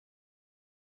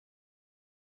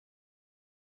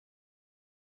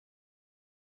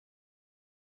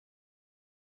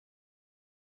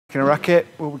Can I rack it?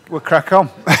 We'll crack on.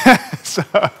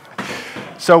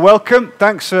 So welcome.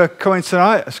 Thanks for coming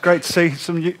tonight. It's great to see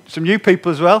some new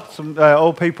people as well, some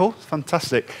old people. It's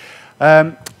fantastic.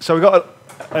 So we've got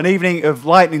an evening of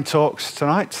lightning talks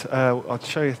tonight. I'll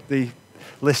show you the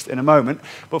list in a moment.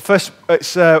 But first,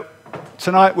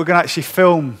 tonight we're going to actually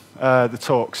film the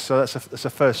talks. So that's a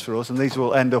first for us, and these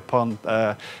will end up on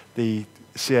the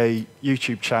CAE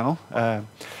YouTube channel.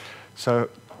 So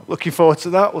looking forward to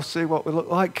that. We'll see what we look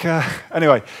like.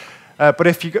 Anyway, but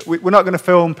if we're not going to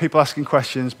film people asking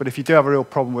questions, but if you do have a real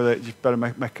problem with it, you better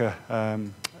make a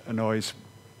noise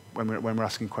when we're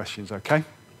asking questions, okay?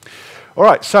 All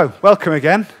right, so welcome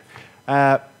again.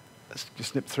 Let's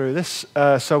just nip through this.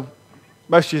 So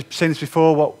most of you have seen this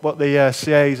before, what the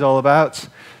CAE is all about.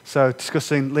 So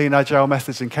discussing lean agile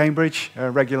methods in Cambridge,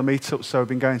 regular meetups. So we've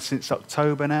been going since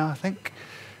October now, I think.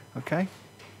 Okay.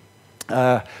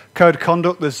 Code of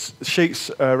conduct, there's sheets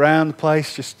around the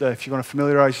place, just if you want to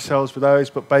familiarise yourselves with those,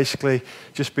 but basically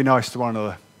just be nice to one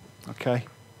another, okay?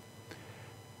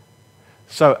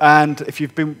 So, and if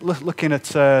you've been looking at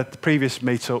the previous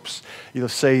meetups, you'll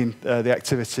have seen the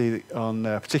activity on,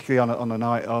 particularly on the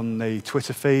night on the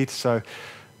Twitter feed, so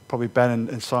probably Ben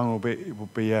and Simon will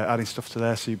be adding stuff to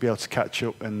there, so you'll be able to catch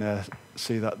up and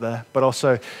see that there. But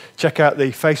also check out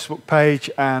the Facebook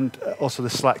page and also the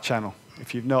Slack channel.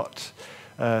 If you've not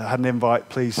had an invite,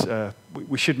 please,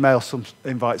 we should mail some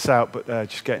invites out, but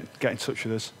just get in touch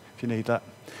with us if you need that.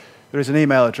 There is an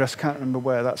email address, can't remember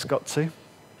where that's got to.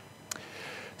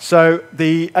 So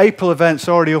the April event's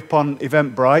already up on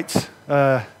Eventbrite.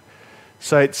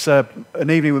 So it's an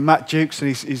evening with Matt Dukes,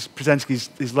 and he's presenting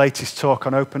his latest talk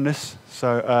on openness.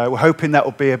 So we're hoping that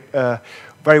will be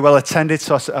very well attended,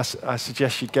 so I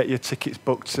suggest you get your tickets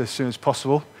booked as soon as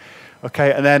possible.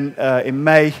 Okay, and then in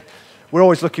May, we're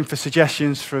always looking for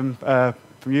suggestions from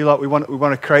you lot. We want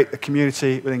to create a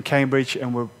community within Cambridge,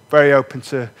 and we're very open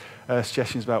to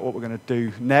suggestions about what we're going to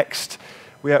do next.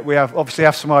 We obviously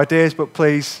have some ideas, but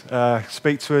please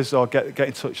speak to us or get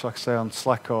in touch, like I say, on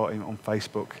Slack or on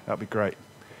Facebook. That'd be great.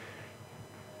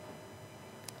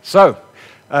 So,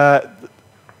 I've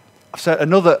said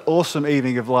another awesome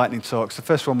evening of lightning talks. The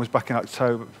first one was back in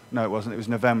October. No, it wasn't. It was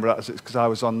November. That was because I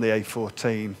was on the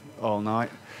A14 all night.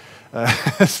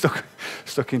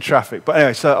 Stuck in traffic. But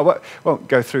anyway, so I won't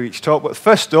go through each talk. But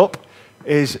first up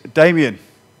is Damien.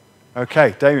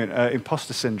 Okay, Damien,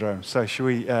 imposter syndrome. So should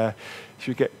we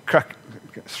get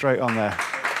straight on there?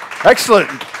 Excellent.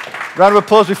 Round of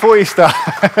applause before you start.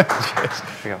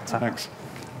 Cheers. Thanks.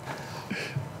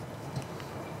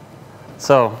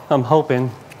 So I'm hoping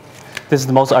this is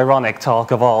the most ironic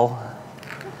talk of all,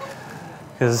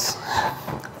 because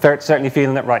certainly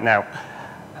feeling it right now.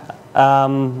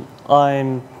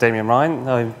 I'm Damien Ryan.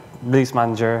 I'm release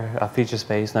manager at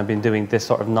Featurespace, and I've been doing this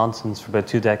sort of nonsense for about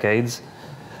 2 decades,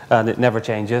 and it never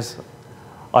changes.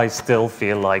 I still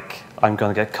feel like I'm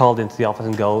going to get called into the office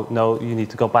and go, no, you need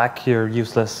to go back, you're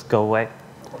useless, go away.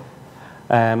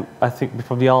 I think we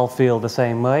probably all feel the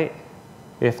same way.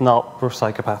 If not, we're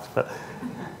psychopaths. But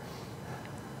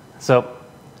so,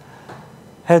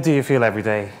 how do you feel every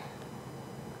day?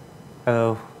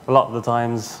 A lot of the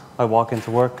times I walk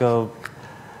into work, go,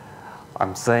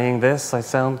 I'm saying this, I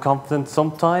sound confident.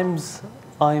 Sometimes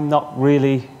I'm not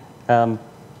really.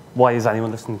 Why is anyone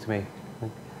listening to me?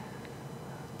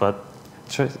 But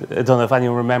I don't know if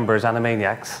anyone remembers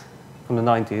Animaniacs from the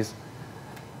 90s.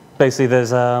 Basically,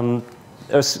 there's a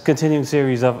continuing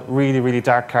series of really, really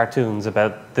dark cartoons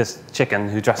about this chicken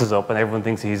who dresses up and everyone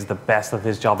thinks he's the best of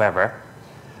his job ever,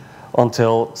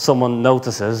 until someone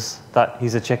notices that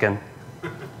he's a chicken.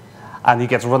 And he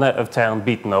gets run out of town,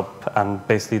 beaten up, and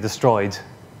basically destroyed.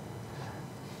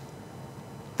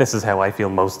 This is how I feel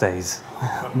most days.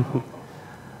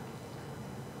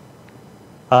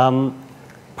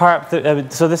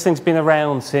 So this thing's been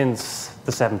around since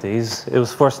the 70s. It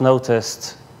was first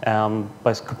noticed by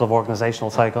a couple of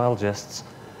organizational psychologists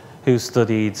who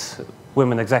studied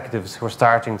women executives who were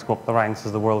starting to come up the ranks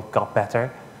as the world got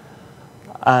better.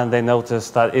 And they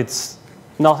noticed that it's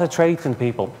not a trait in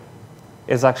people.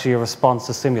 Is actually a response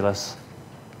to stimulus.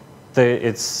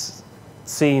 It's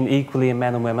seen equally in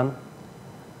men and women,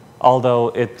 although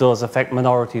it does affect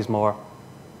minorities more.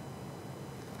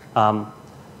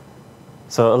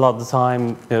 So a lot of the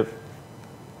time,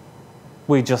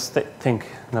 we just think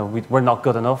we're not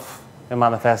good enough. It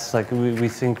manifests like we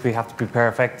think we have to be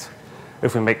perfect.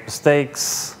 If we make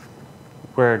mistakes,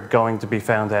 we're going to be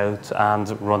found out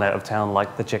and run out of town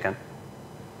like the chicken.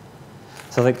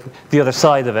 So I think the other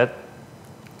side of it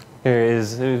here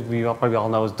is, we probably all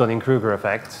know, is Dunning-Kruger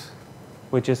effect,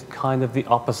 which is kind of the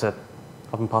opposite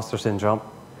of imposter syndrome.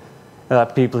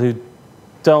 That people who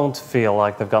don't feel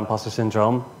like they've got imposter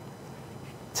syndrome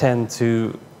tend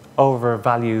to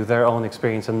overvalue their own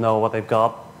experience and know what they've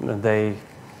got. And they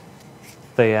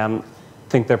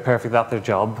think they're perfect at their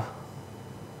job,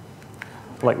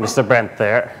 like Mr. Brent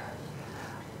there.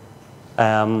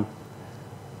 To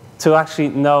actually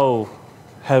know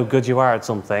how good you are at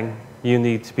something, you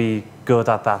need to be good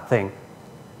at that thing,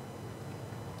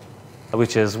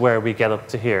 which is where we get up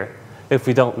to here. If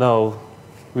we don't know,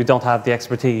 we don't have the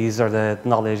expertise or the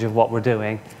knowledge of what we're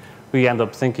doing, we end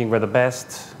up thinking we're the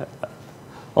best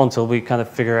until we kind of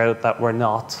figure out that we're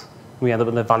not. We end up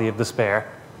in the valley of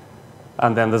despair.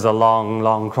 And then there's a long,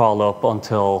 long crawl up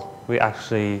until we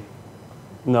actually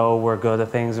know we're good at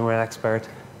things and we're an expert.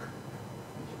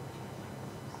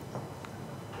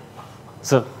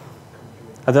 So,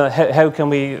 I don't know, how can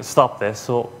we stop this?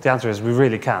 Well, the answer is we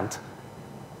really can't.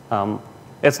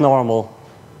 It's normal.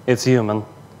 It's human.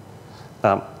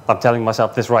 I'm telling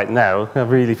myself this right now. I'm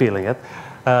really feeling it.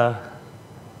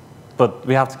 But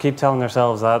we have to keep telling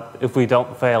ourselves that if we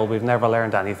don't fail, we've never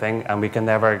learned anything, and we can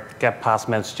never get past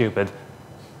Mount Stupid.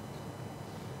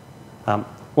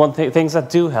 Things that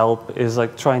do help is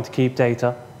like trying to keep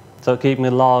data. So keeping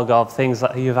a log of things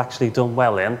that you've actually done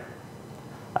well in,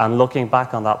 and looking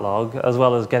back on that log, as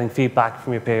well as getting feedback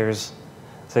from your peers.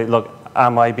 Say, look,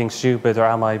 am I being stupid or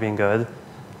am I being good?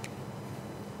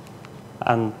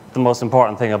 And the most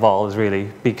important thing of all is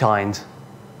really be kind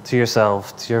to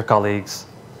yourself, to your colleagues,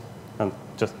 and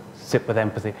just sit with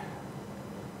empathy.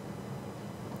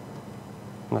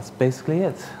 And that's basically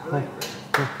it.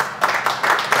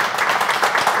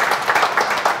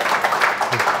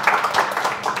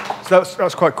 So that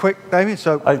was quite quick, Damien,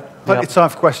 so plenty of time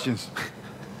for questions.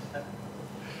 I'd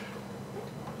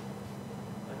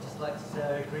just like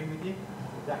to agree with you.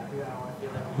 Exactly how I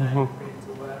feel every day. Going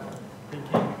to work,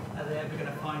 thinking, are they ever going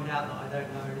to find out that I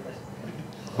don't know anything?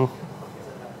 So,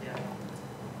 yeah,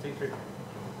 2, 3.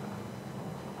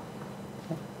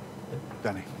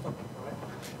 Danny.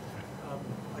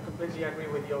 I completely agree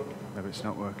with you. Maybe it's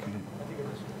not working. I think it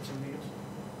was some mute.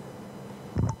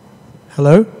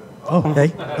 Hello? Oh,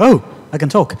 okay. Oh, I can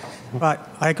talk. Right.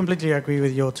 I completely agree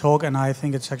with your talk, and I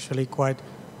think it's actually quite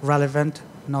relevant.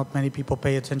 Not many people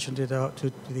pay attention to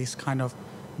this kind of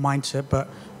mindset, but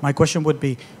my question would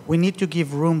be, we need to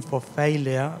give room for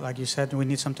failure. Like you said, we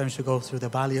need sometimes to go through the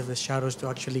valley of the shadows to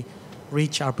actually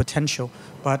reach our potential.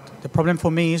 But the problem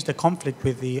for me is the conflict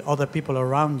with the other people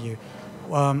around you.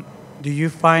 Do you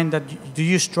find that, do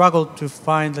you struggle to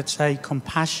find, let's say,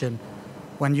 compassion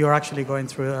when you're actually going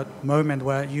through a moment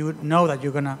where you know that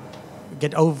you're going to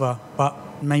get over, but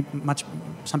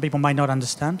some people might not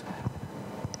understand?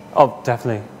 Oh,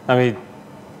 definitely. I mean,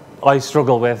 I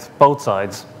struggle with both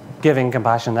sides, giving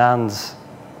compassion and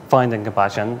finding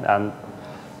compassion, and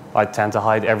I tend to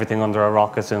hide everything under a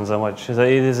rock as soon as I'm it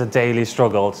is a daily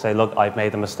struggle to say, look, I've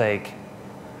made a mistake.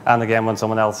 And again, when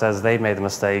someone else says they've made a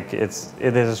mistake, it is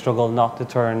a struggle not to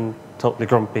turn totally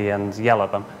grumpy and yell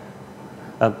at them.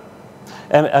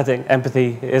 I think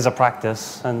empathy is a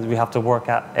practice, and we have to work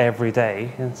at every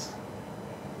day.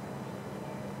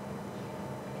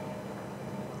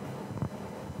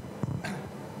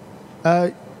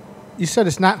 You said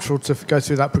it's natural to go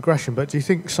through that progression, but do you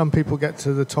think some people get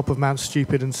to the top of Mount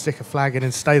Stupid and stick a flag in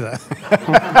and stay there?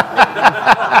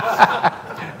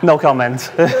 No comment.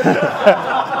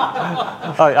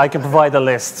 I can provide a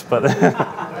list, but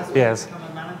yes. Become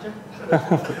a manager?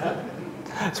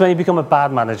 It's when you become a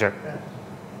bad manager.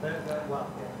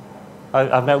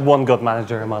 I've met one good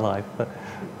manager in my life. But,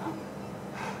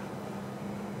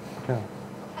 yeah.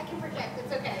 I can project,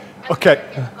 it's okay. Okay.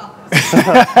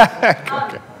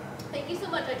 Okay. Thank you so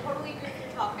much. I totally agree with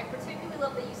your talk. I particularly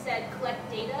love that you said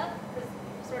collect data, because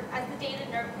sort of as the data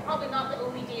nerd, probably not the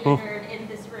only data nerd in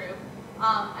this room,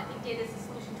 I think data is a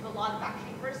solution to a lot of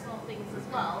actually personal things as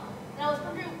well. And I was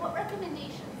wondering, what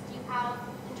recommendations do you have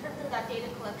in terms of that data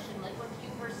collection? Like, what do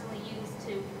you personally use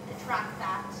to track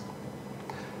that?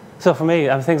 So for me,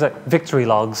 things like victory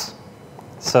logs.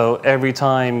 So every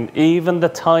time, even the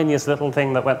tiniest little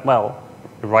thing that went well,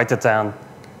 write it down.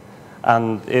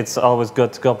 And it's always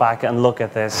good to go back and look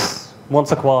at this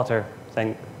once a quarter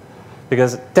thing.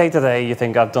 Because day to day, you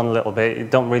think, I've done a little bit, you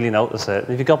don't really notice it.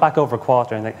 If you go back over a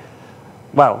quarter and think,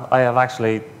 well, I have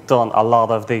actually done a lot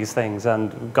of these things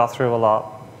and got through a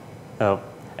lot. You know,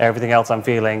 everything else I'm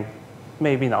feeling,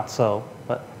 maybe not so.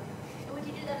 But would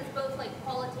you do that as both like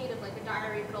qualitative, like a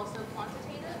diary, but also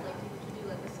quantitative? Like, would you do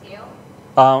like a scale?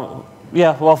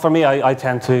 Yeah, well, for me, I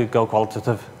tend to go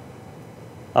qualitative.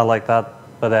 I like that.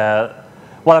 But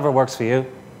whatever works for you.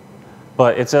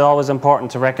 But it's always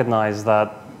important to recognize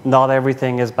that not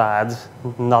everything is bad,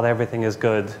 not everything is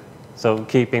good. So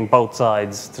keeping both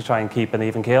sides to try and keep an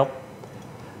even keel.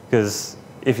 Because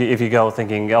if you go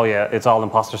thinking, oh yeah, it's all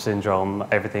imposter syndrome,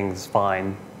 everything's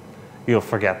fine, you'll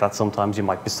forget that sometimes you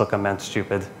might be stuck on meant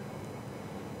stupid.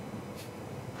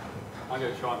 I'm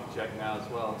going to try and project now as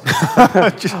well.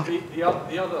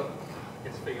 the other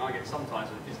thing I get sometimes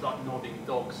is like nodding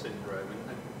dog syndrome.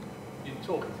 And you're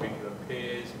talking to people,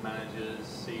 peers, managers,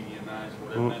 senior managers,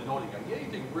 whatever, and they're nodding, going, yeah,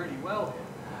 you're doing really well here.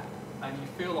 And you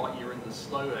feel like you're in the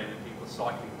slow lane and people are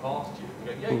cycling past you. And you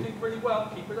go, yeah, you're doing really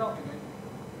well, keep it up. You go,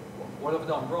 what have I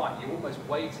done right? You're almost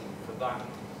waiting for that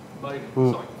moment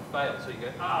for something to fail. So you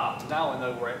go, now I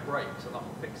know where it breaks and I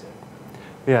can fix it.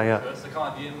 Yeah, yeah. So it's the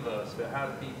kind of the inverse of it. How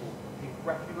do people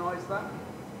recognise that?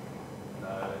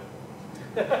 No.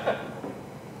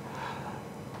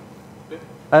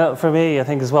 For me, I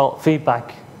think as well,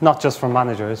 feedback, not just from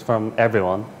managers, from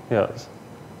everyone,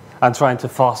 and trying to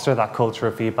foster that culture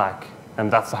of feedback. And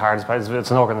that's the hardest part.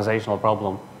 It's an organizational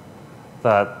problem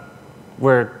that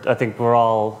I think we're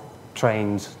all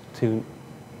trained to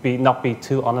not be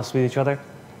too honest with each other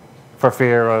for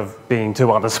fear of being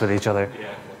too honest with each other.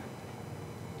 Yeah.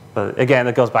 But again,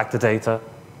 it goes back to data,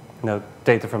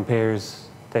 data from peers,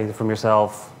 data from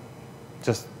yourself,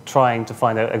 just trying to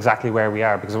find out exactly where we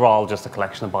are, because we're all just a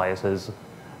collection of biases.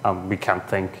 We can't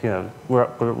think, we're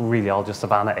really all just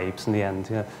savannah apes in the end.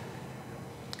 Yeah.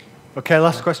 Okay,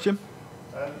 last question.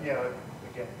 Yeah,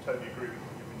 again, totally agree with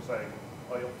what you've been saying.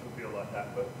 I often feel like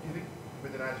that, but do you think,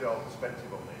 with an agile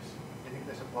perspective on this, do you think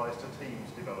this applies to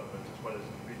teams development as well as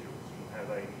individuals and how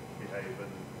they behave?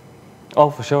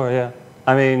 Oh, for sure, yeah.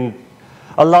 I mean,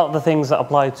 a lot of the things that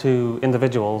apply to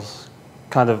individuals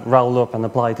kind of roll up and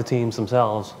apply to teams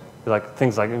themselves. Like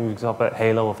things like, we talk about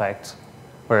halo effect,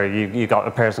 where you got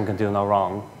a person can do no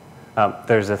wrong.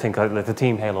 There's a thing like the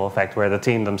team halo effect, where the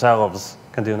team themselves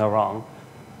can do no wrong.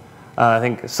 I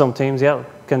think some teams,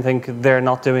 can think they're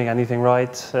not doing anything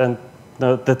right, and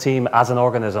the team as an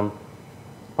organism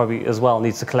probably as well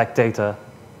needs to collect data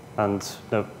and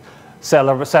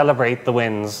celebrate the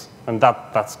wins, and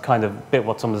that's kind of a bit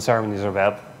what some of the ceremonies are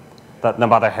about. That no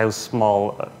matter how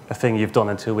small a thing you've done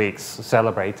in 2 weeks,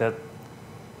 celebrate it,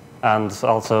 and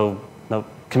also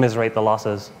commiserate the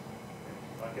losses.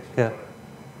 I guess we're trying to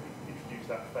introduce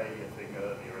that failure thing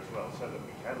earlier as well, so that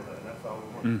we can learn. That's how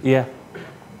we want. Yeah.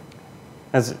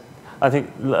 I think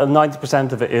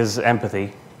 90% of it is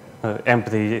empathy.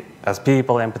 Empathy as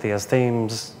people, empathy as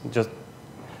teams, just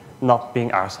not being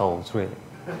arseholes, really.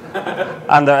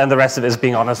 and the rest of it is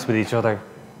being honest with each other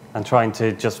and trying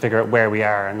to just figure out where we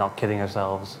are and not kidding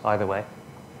ourselves either way.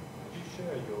 Did you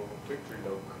share your victory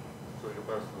log, so your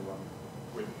personal one,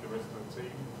 with the rest of the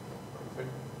team?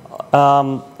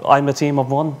 I'm a team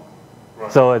of one,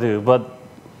 right. So I do, but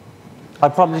I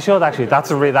probably should actually.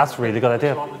 That's a really good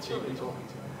idea.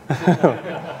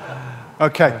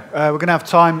 Okay, we're going to have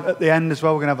time at the end as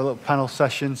well. We're going to have a little panel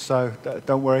session, so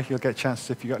don't worry. You'll get a chance,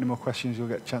 if you've got any more questions, you'll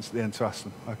get a chance at the end to ask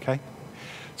them, okay?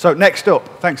 So next up,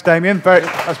 thanks, Damien.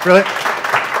 That's brilliant.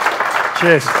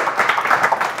 Cheers.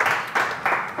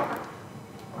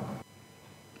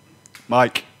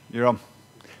 Mike, you're on.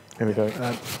 Here we go.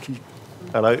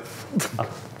 Hello.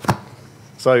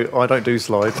 So I don't do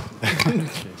slides. I'm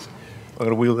going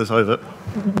to wheel this over.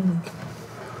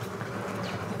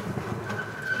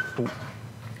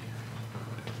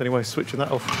 Anyway, switching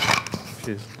that off.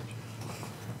 Cheers.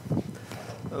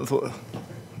 I thought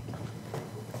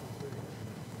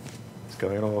it's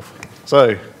going off.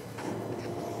 So,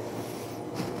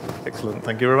 excellent.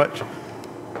 Thank you very much.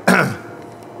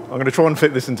 I'm going to try and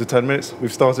fit this into 10 minutes.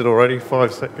 We've started already.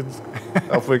 5 seconds.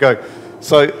 Off we go.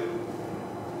 So,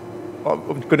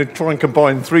 I'm going to try and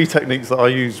combine 3 techniques that I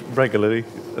use regularly,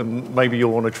 and maybe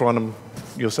you'll want to try them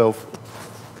yourself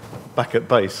back at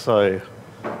base. So,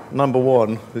 number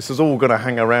 1, this is all going to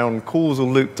hang around causal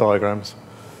loop diagrams.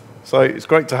 So it's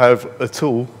great to have a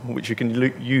tool which you can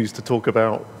use to talk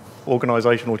about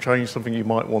organizational change, something you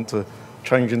might want to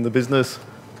change in the business,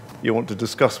 you want to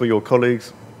discuss with your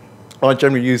colleagues. I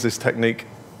generally use this technique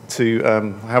to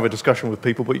have a discussion with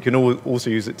people, but you can also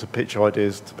use it to pitch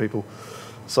ideas to people.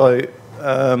 So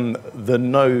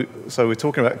so we're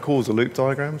talking about causal loop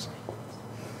diagrams.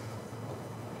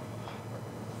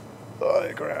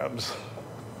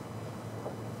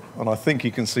 And I think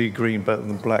you can see green better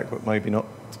than black, but maybe not.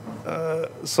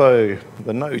 So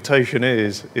the notation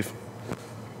is, if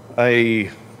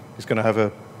A is going to have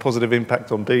a positive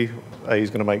impact on B, A is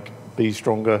going to make B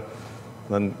stronger,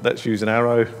 then let's use an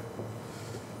arrow.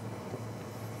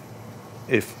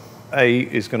 If A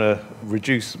is going to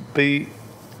reduce B,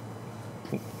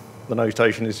 the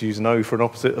notation is use an O for an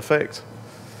opposite effect.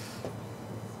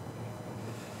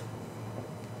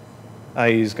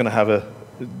 A is going to have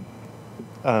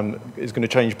is going to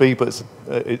change B, but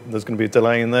there's going to be a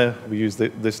delay in there. We use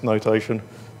this notation.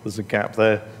 There's a gap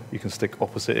there. You can stick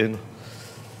opposite in.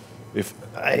 If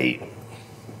A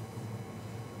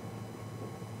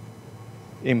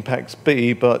impacts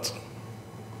B, but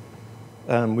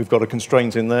we've got a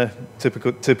constraint in there.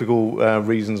 Typical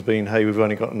reasons being, hey, we've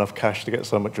only got enough cash to get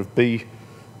so much of B.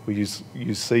 We use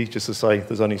C just to say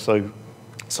there's only so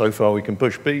far we can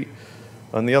push B.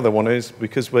 And the other one is,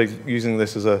 because we're using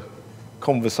this as a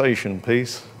conversation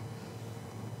piece,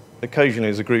 occasionally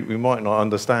as a group we might not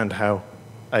understand how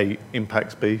A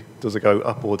impacts B. Does it go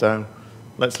up or down?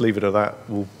 Let's leave it at that.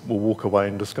 We'll walk away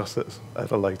and discuss it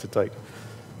at a later date.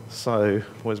 So,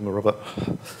 where's my rubber?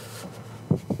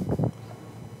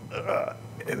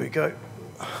 Here we go.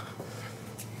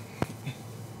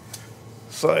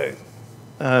 So,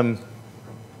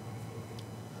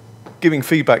 giving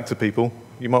feedback to people.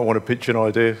 You might want to pitch an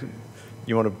idea.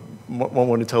 You might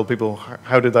want to tell people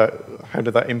how did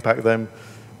that impact them,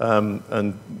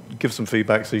 and give some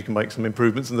feedback so you can make some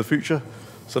improvements in the future.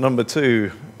 So number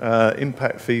 2,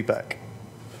 impact feedback.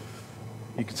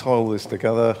 You can tie all this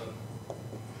together.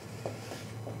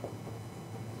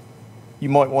 You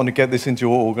might want to get this into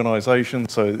your organization,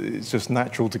 so it's just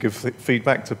natural to give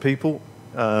feedback to people,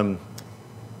 and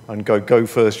go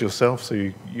first yourself, so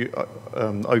you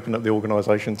open up the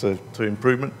organization to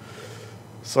improvement.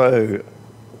 So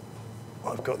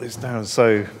I've got this down.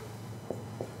 So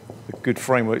a good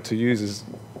framework to use is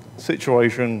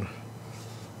situation,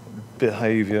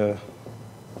 behavior,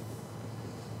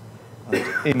 and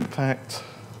impact.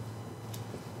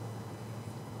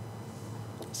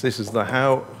 So this is the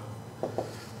how.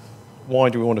 Why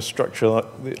do we want to structure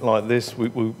like this?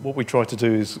 What we try to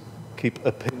do is keep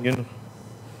opinion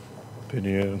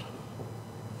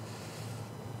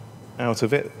out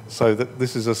of it, so that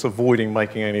this is us avoiding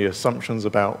making any assumptions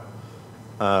about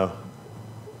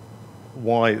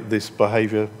why this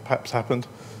behavior perhaps happened.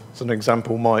 So an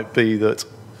example might be that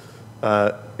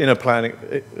in a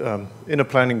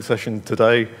planning session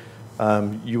today,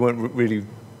 you weren't really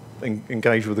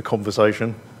engaged with the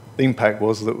conversation. The impact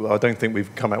was that I don't think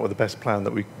we've come out with the best plan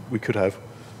that we could have.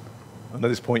 And at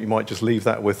this point, you might just leave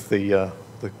that with the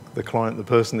client, the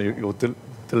person that you're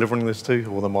delivering this to,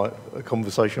 or a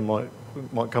conversation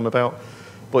might come about.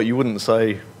 But you wouldn't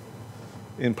say,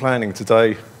 in planning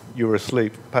today, you were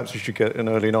asleep. Perhaps you should get an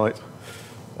early night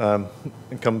and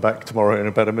come back tomorrow in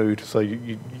a better mood. So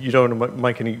you don't want to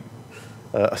make any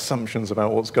assumptions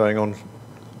about what's going on.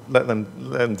 Let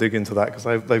them dig into that, because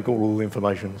they've got all the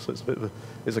information. So it's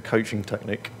it's a coaching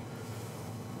technique.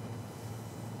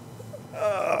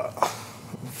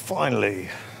 Finally,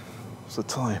 what's the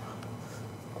time?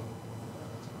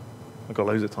 I've got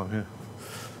loads of time here.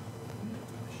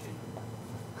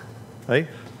 Hey?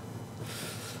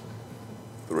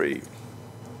 3.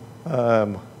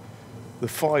 The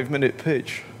 5-minute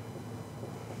pitch.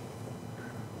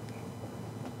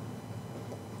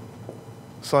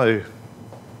 So,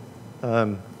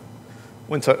 I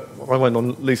went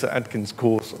on Lisa Adkins'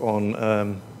 course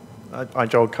on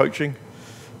agile coaching.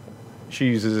 She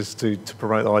uses this to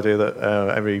promote the idea that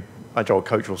every agile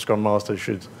coach or scrum master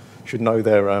should know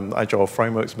their agile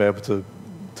frameworks and be able to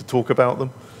talk about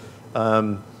them.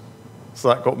 So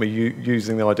that got me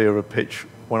using the idea of a pitch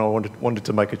when I wanted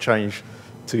to make a change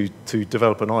to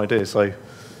develop an idea. So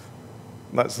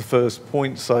that's the first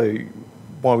point. So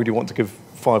why would you want to give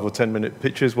 5 or 10 minute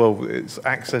pitches? Well, it's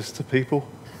access to people.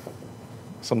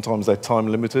 Sometimes they're time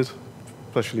limited,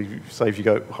 especially say if you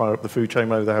go higher up the food chain,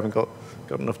 maybe they haven't got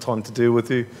enough time to deal with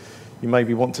you. You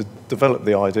maybe want to develop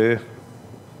the idea.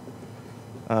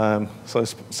 So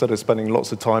instead of spending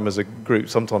lots of time as a group,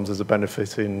 sometimes there's a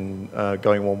benefit in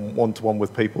going one-to-one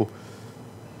with people,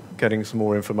 getting some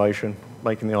more information,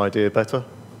 making the idea better.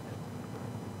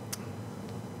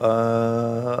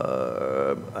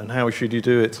 And how should you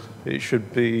do it? It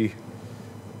should be,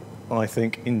 I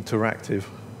think, interactive.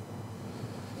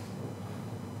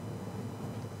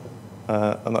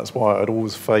 And that's why I'd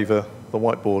always favour the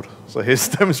whiteboard. So here's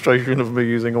a demonstration of me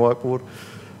using a whiteboard.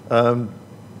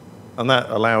 And that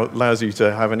allows you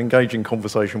to have an engaging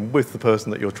conversation with the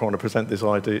person that you're trying to present this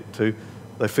idea to.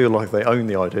 They feel like they own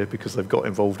the idea because they've got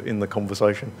involved in the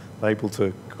conversation. They're able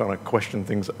to kind of question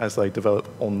things as they develop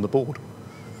on the board.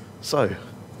 So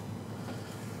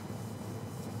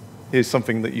here's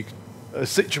something that a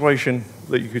situation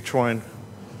that you could try and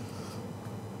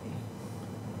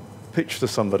pitch to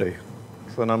somebody.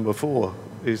 So number 4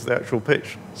 is the actual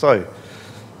pitch. So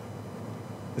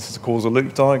this is a causal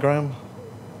loop diagram.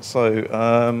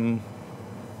 So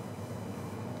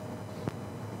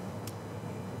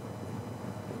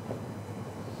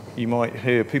you might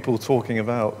hear people talking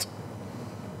about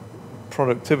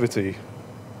productivity.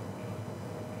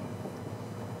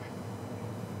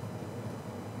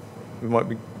 We might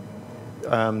be,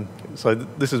 so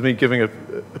this is me giving a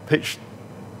pitch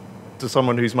to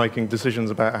someone who's making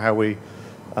decisions about how we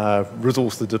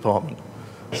resource the department.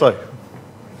 So,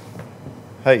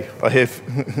 hey, I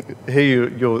hear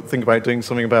you're thinking about doing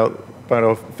something about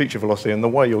our feature velocity, and the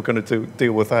way you're going to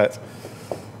deal with that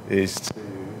is to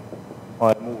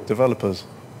hire more developers.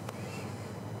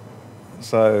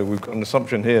 So we've got an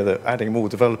assumption here that adding more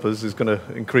developers is going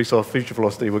to increase our feature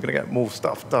velocity. We're going to get more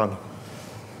stuff done.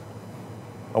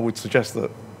 I would suggest that,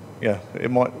 yeah,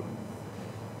 it might,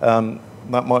 that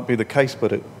might be the case,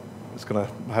 but it's going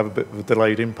to have a bit of a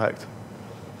delayed impact.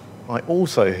 I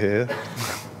also hear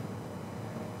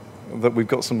that we've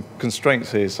got some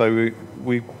constraints here. So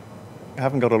we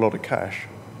haven't got a lot of cash,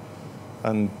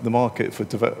 and the market for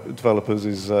developers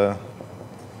is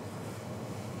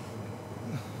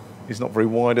not very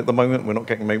wide at the moment. We're not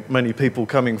getting many people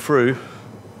coming through,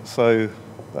 so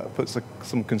that puts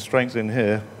some constraints in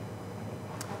here.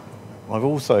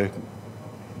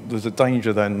 There's a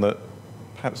danger then that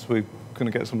perhaps we're going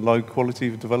to get some low quality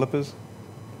developers.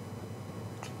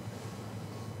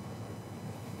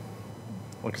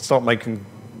 I could start making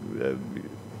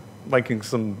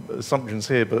some assumptions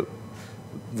here, but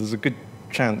there's a good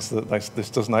chance that this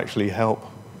doesn't actually help.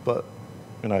 But,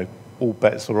 you know, all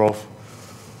bets are off.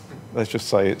 Let's just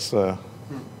say it's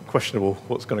questionable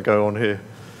what's going to go on here.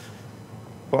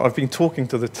 But I've been talking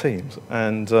to the teams,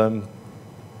 and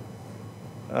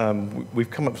we've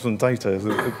come up with some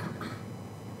data.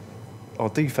 Our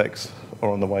defects are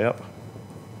on the way up.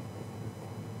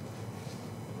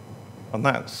 And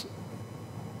that's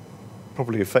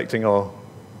probably affecting our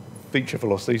feature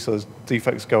velocity. So as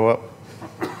defects go up,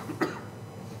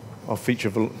 our feature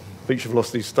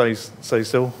velocity stays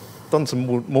still. Done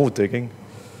some more digging.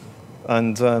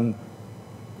 And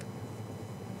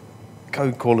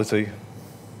code quality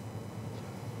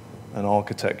and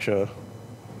architecture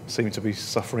seem to be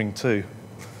suffering too.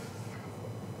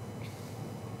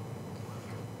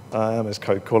 As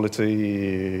code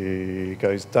quality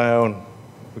goes down,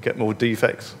 we get more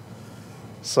defects.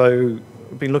 So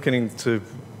we've been looking into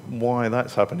why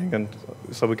that's happening, and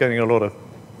so we're getting a lot of,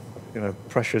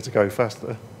 pressure to go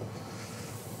faster.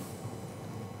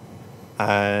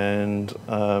 And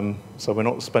so we're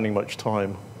not spending much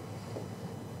time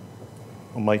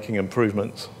on making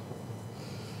improvements.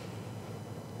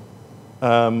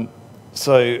 So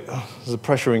as the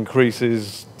pressure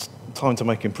increases, time to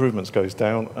make improvements goes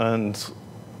down, and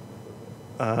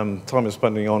time is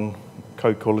spending on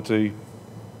code quality,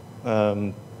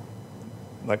 that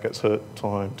gets hurt,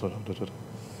 time, I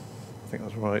think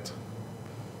that's right.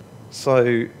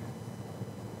 So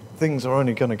things are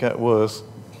only going to get worse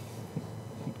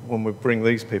when we bring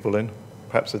these people in,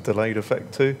 perhaps a delayed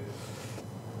effect too.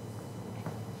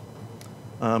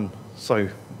 So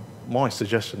my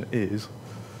suggestion is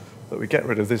that we get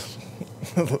rid of this,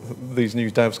 these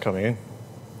new devs coming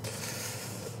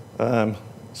in,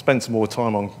 spend some more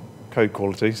time on code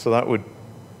quality. So that would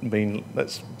mean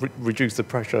let's reduce the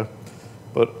pressure,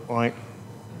 but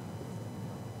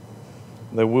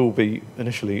there will be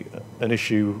initially an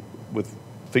issue with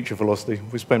feature velocity.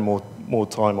 We spend more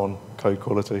time on code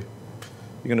quality.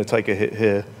 You're going to take a hit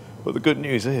here, but the good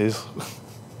news is,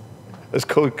 as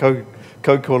code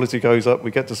quality goes up,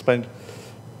 we're going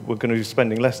to be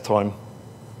spending less time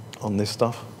on this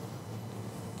stuff.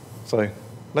 So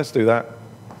let's do that.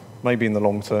 Maybe in the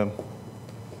long term,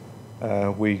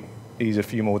 we ease a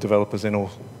few more developers in, or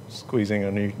squeezing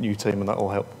a new team, and that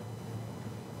will help.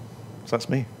 So that's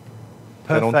me.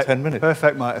 Perfect. On 10 minutes.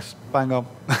 Perfect, Marcus. Bang on.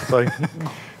 So,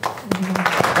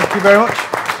 thank you very much.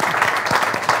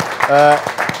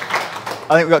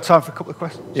 I think we've got time for a couple of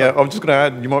questions. Yeah, I'm just going to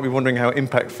add, you might be wondering how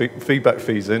impact feedback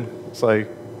feeds in. So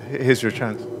here's your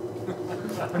chance.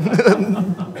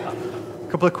 A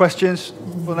couple of questions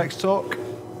for the next talk.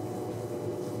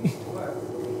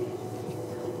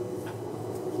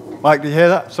 Mike, did you hear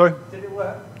that? Sorry? Did it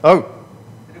work? Oh.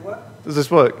 Did it work? Does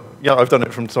this work? Yeah, I've done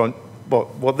it from time.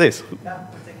 What, this?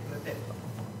 That particular bit.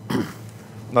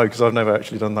 No, because I've never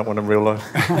actually done that one in real life.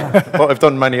 But I've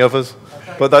done many others.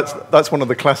 But that's one of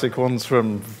the classic ones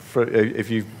if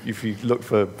you look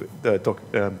for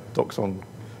docs on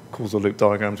causal loop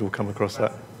diagrams, you'll come across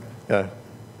that. Yeah.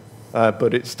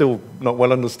 But it's still not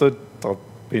well understood. I've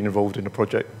been involved in a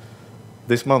project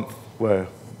this month where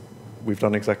we've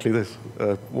done exactly this,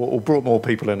 or brought more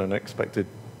people in and expected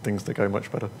things to go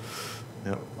much better.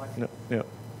 Yeah. Yeah.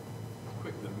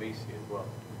 Quicker than Mancini as well.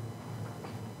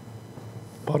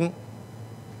 Pardon?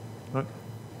 No?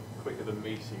 quicker than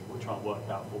MECE, we'll try and work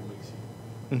out what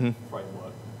MECE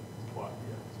framework.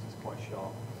 It's just quite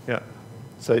sharp. Yeah.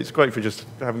 So it's great for just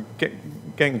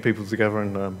getting people together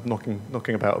and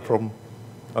knocking about a problem.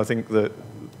 I think that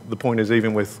the point is,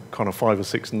 even with kind of 5 or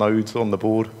 6 nodes on the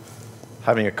board,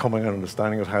 having a common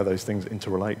understanding of how those things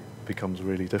interrelate becomes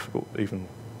really difficult, even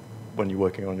when you're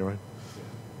working on your own.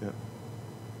 Yeah.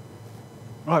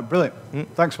 Right, brilliant.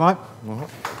 Thanks, Mike.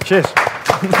 Cheers.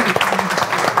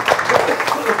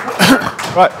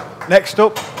 Right, next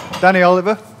up, Dani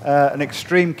Oliver, an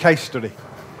extreme case study.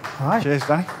 All right. Cheers,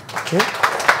 Dani. Cheers.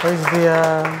 Where's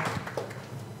the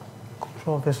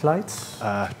control of the slides?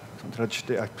 Something I just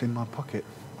did in my pocket.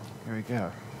 Here we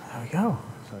go. There we go.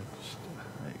 So just,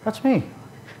 That's me.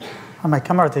 Oh, my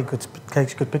camera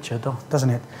takes good picture, though, doesn't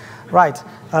it? Right.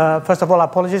 First of all,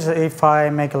 apologies if I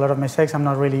make a lot of mistakes. I'm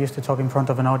not really used to talking in front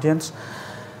of an audience.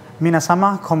 皆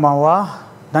様、こんばんは。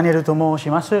ダニエルと申し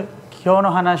ます。今日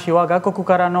の話は外国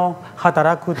からの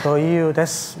働くというで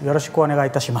す。よろしくお願い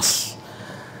いたします。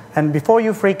And before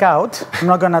you freak out, I'm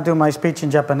not going to do my speech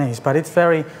in Japanese, but it's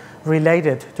very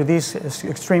related to this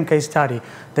extreme case study.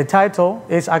 The title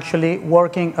is actually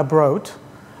Working Abroad,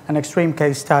 an extreme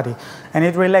case study. And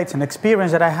it relates an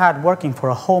experience that I had working for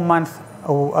a whole month,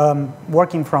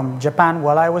 working from Japan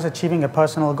while I was achieving a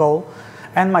personal goal.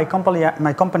 And my company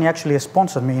actually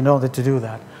sponsored me in order to do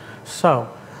that. So,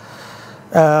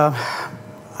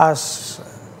 as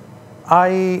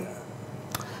I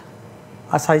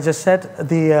just said,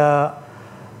 the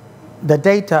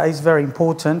data is very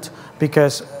important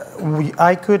because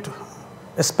I could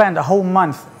spend a whole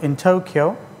month in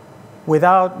Tokyo with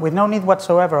no need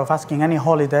whatsoever of asking any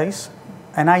holidays,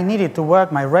 and I needed to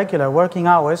work my regular working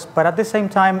hours, but at the same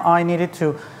time I needed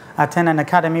to attend an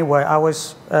academy where I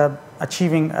was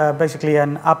achieving basically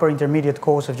an upper intermediate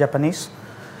course of Japanese.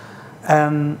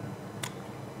 And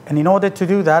in order to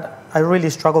do that, I really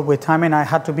struggled with timing. I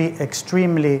had to be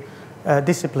extremely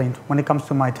disciplined when it comes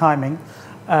to my timing.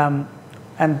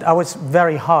 And I was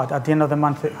very hard. At the end of the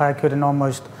month, I couldn't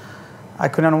almost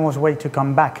wait to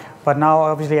come back. But now,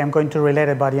 obviously, I'm going to relate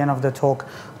it by the end of the talk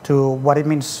to what it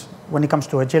means when it comes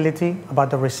to agility,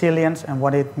 about the resilience, and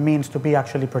what it means to be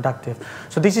actually productive.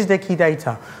 So this is the key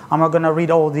data. I'm not going to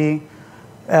read all the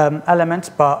elements,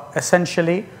 but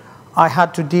essentially, I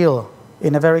had to deal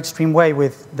in a very extreme way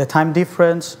with the time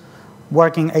difference,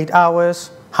 working 8 hours,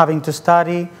 having to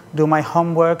study, do my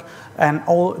homework, and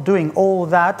doing all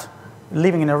that,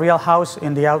 living in a real house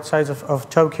in the outsides of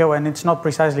Tokyo, and it's not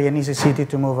precisely an easy city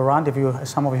to move around if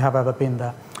some of you have ever been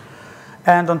there.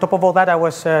 And on top of all that, I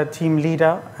was a team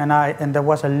leader, and there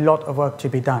was a lot of work to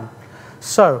be done.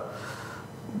 So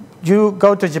you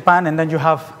go to Japan, and then you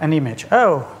have an image.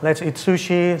 Oh, let's eat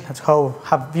sushi, let's go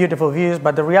have beautiful views.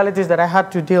 But the reality is that I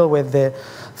had to deal with the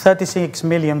 36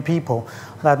 million people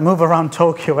that move around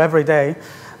Tokyo every day.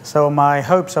 So my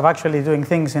hopes of actually doing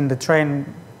things in the train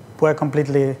were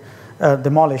completely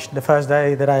demolished the first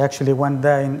day that I actually went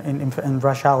there in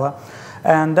rush hour.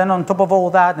 And then on top of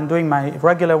all that and doing my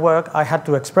regular work, I had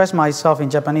to express myself in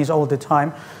Japanese all the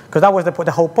time, because that was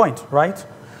the whole point, right?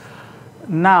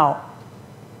 Now,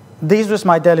 this was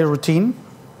my daily routine.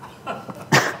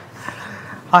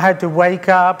 I had to wake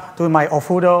up, do my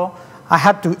ofuro. I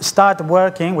had to start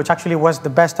working, which actually was the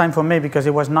best time for me because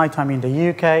it was nighttime in the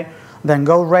UK. Then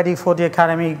go ready for the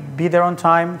academy, be there on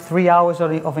time, 3 hours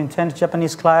of intense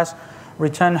Japanese class,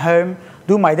 return home,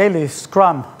 do my daily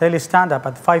scrum, daily stand-up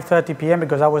at 5:30 p.m.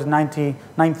 because I was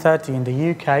 9:30 in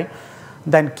the UK.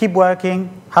 Then keep working,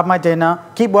 have my dinner,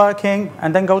 keep working,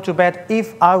 and then go to bed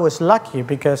if I was lucky,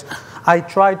 because I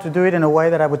tried to do it in a way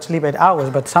that I would sleep 8 hours,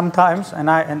 but sometimes, and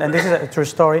this is a true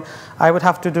story, I would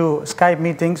have to do Skype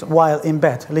meetings while in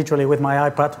bed, literally with my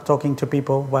iPad, talking to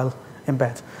people while in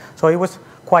bed. So it was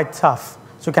quite tough.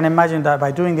 So you can imagine that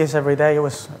by doing this every day, it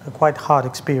was a quite hard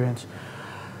experience.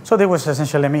 So this was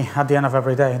essentially me at the end of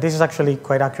every day. This is actually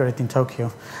quite accurate in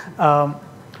Tokyo.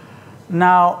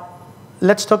 Now,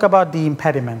 let's talk about the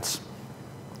impediments.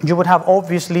 You would have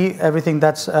obviously everything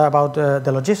that's about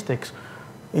the logistics.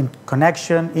 In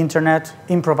connection, internet,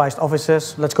 improvised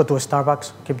offices. Let's go to a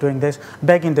Starbucks, keep doing this.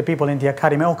 Begging the people in the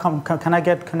academy, oh, can I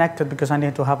get connected because I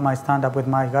need to have my stand-up with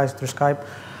my guys through Skype.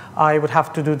 I would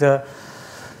have to do the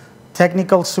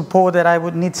technical support that I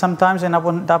would need sometimes, and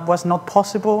that was not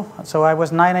possible. So I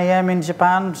was 9 a.m. in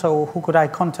Japan, so who could I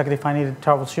contact if I needed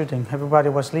troubleshooting? Everybody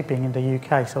was sleeping in the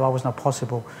UK, so that was not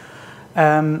possible.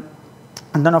 And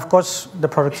then, of course, the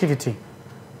productivity.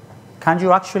 Can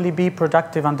you actually be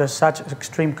productive under such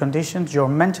extreme conditions? You're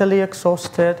mentally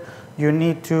exhausted, you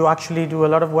need to actually do a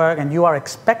lot of work, and you are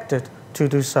expected to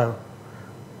do so.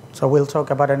 So we'll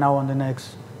talk about it now on the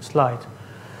next slide.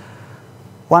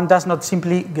 one does not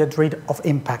simply get rid of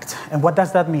impact. And what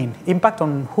does that mean? Impact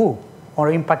on who?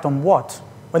 Or impact on what?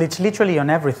 Well, it's literally on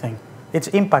everything. It's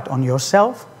impact on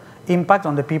yourself, impact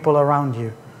on the people around you.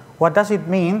 What does it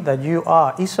mean that you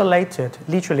are isolated,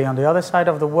 literally on the other side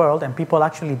of the world, and people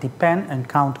actually depend and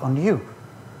count on you?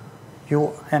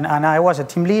 And I was a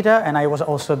team leader, and I was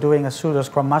also doing a pseudo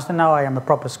Scrum Master. Now I am a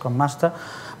proper Scrum Master.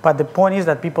 But the point is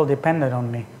that people depended on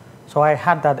me. So I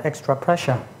had that extra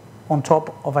pressure on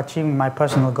top of achieving my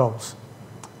personal goals.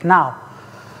 Now,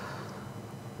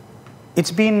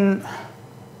 it's been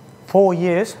 4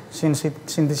 years since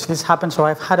this happened, so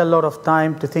I've had a lot of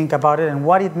time to think about it and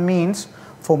what it means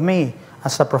for me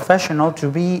as a professional to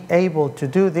be able to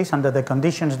do this under the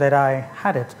conditions that I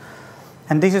had it.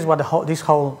 And this is what this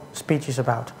whole speech is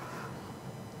about.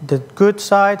 The good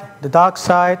side, the dark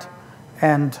side,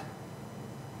 and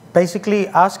basically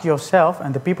ask yourself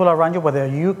and the people around you whether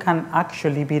you can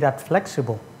actually be that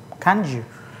flexible. Can you?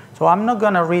 So I'm not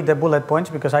going to read the bullet points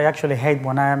because I actually hate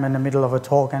when I am in the middle of a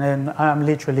talk and then I'm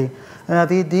literally, and I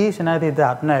did this and I did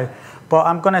that. No. But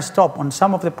I'm going to stop on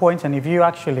some of the points, and if you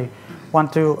actually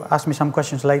want to ask me some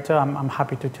questions later, I'm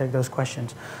happy to take those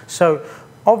questions. So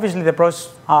obviously the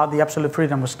pros are the absolute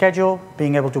freedom of schedule,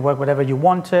 being able to work whatever you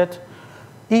wanted.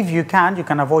 If you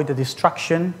can avoid the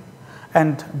distraction.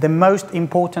 And the most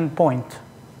important point,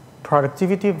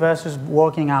 productivity versus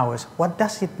working hours. What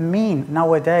does it mean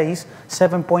nowadays,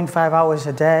 7.5 hours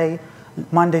a day,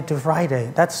 Monday to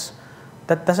Friday?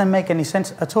 That doesn't make any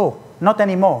sense at all. Not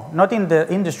anymore. Not in the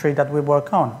industry that we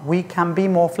work on. We can be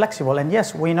more flexible. And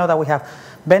yes, we know that we have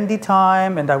bendy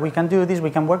time and that we can do this. We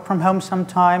can work from home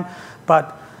sometime.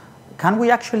 But can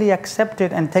we actually accept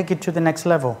it and take it to the next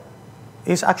level?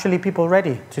 Is actually people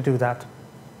ready to do that?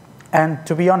 And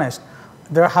to be honest,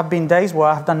 there have been days where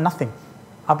I've done nothing.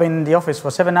 I've been in the office for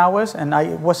 7 hours and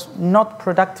I was not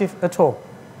productive at all.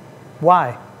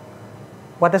 Why?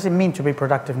 What does it mean to be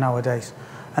productive nowadays?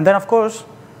 And then, of course,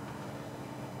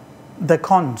 the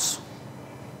cons.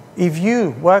 If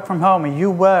you work from home and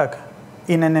you work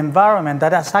in an environment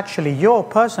that is actually your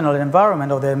personal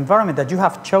environment or the environment that you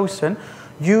have chosen,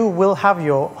 you will have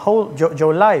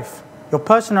your life, your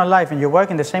personal life, and you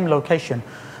work in the same location.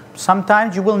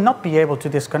 Sometimes you will not be able to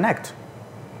disconnect.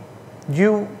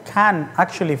 You can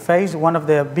actually face one of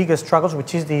the biggest struggles,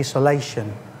 which is the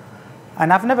isolation.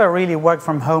 And I've never really worked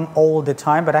from home all the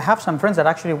time, but I have some friends that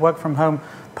actually work from home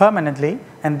permanently,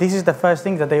 and this is the first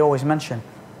thing that they always mention,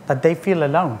 that they feel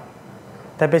alone.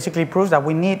 That basically proves that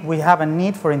we have a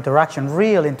need for interaction,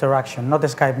 real interaction, not a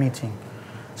Skype meeting.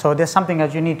 So there's something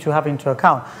that you need to have into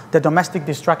account. The domestic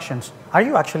distractions. Are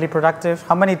you actually productive?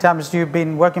 How many times have you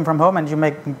been working from home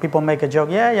and people make a joke,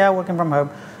 yeah, working from home.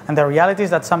 And the reality is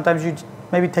that sometimes you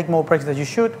maybe take more breaks than you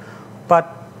should,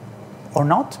 or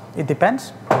not, it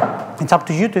depends. It's up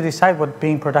to you to decide what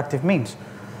being productive means.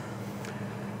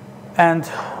 And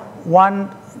one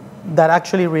that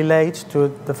actually relates to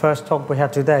the first talk we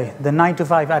had today, the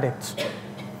 9-to-5 addicts.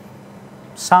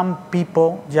 Some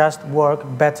people just work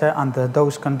better under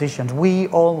those conditions. We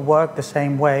all work the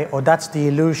same way, or that's the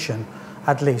illusion,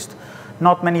 at least.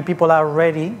 Not many people are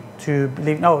ready to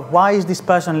believe, no, why is this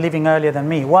person leaving earlier than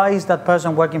me? Why is that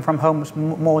person working from home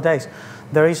more days?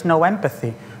 There is no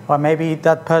empathy. Or maybe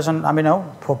that person,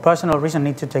 for personal reason,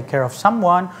 needs to take care of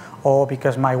someone, or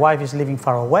because my wife is living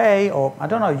far away, or I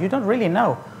don't know, you don't really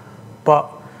know. But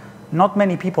not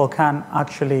many people can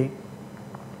actually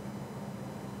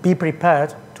be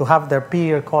prepared to have their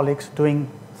peer colleagues doing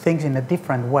things in a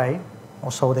different way,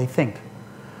 or so they think.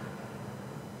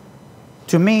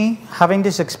 To me, having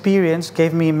this experience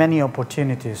gave me many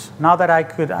opportunities. Now that I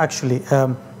could actually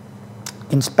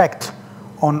inspect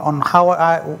on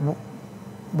how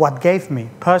what gave me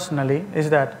personally is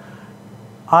that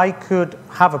I could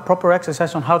have a proper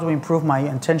exercise on how to improve my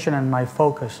attention and my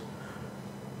focus,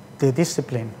 the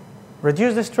discipline.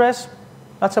 Reduce the stress,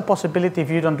 that's a possibility if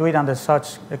you don't do it under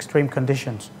such extreme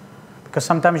conditions. Because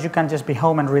sometimes you can just be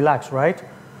home and relax, right?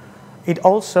 It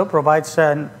also provides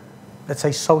an, let's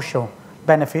say, social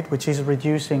benefit, which is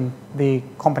reducing the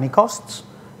company costs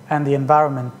and the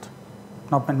environment.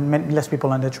 Less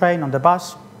people on the train, on the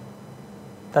bus.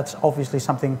 That's obviously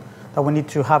something that we need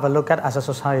to have a look at as a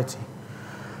society.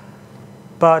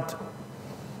 But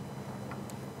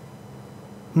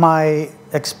my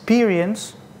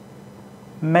experience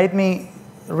made me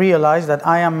realize that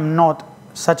I am not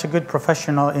such a good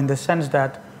professional in the sense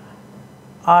that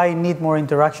I need more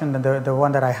interaction than the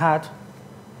one that I had,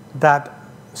 that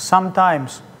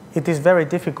sometimes it is very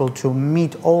difficult to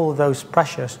meet all those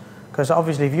pressures, because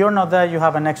obviously if you're not there, you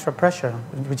have an extra pressure,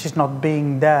 which is not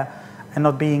being there and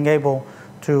not being able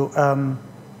to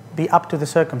be up to the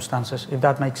circumstances, if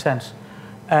that makes sense.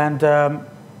 and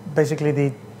basically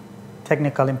the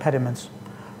technical impediments.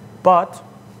 But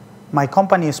my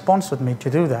company sponsored me to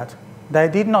do that. They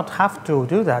did not have to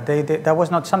do that. That was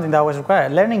not something that was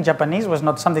required. Learning Japanese was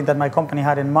not something that my company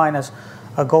had in mind as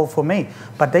a goal for me.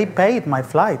 But they paid my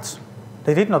flights.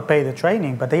 They did not pay the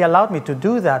training, but they allowed me to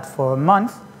do that for a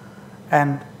month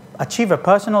and achieve a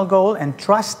personal goal and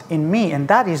trust in me. And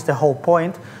that is the whole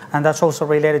point, and that's also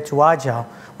related to Agile.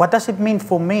 What does it mean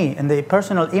for me and the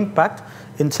personal impact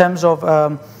in terms of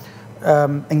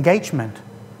engagement?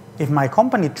 If my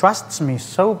company trusts me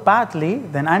so badly,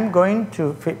 then I'm going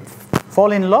to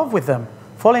fall in love with them,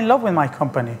 fall in love with my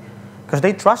company, because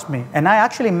they trust me. And I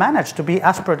actually managed to be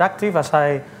as productive as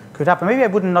I could have. Maybe I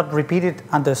would not repeat it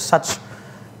under such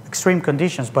extreme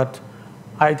conditions, but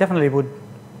I definitely would.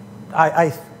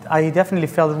 I definitely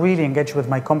felt really engaged with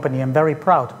my company and very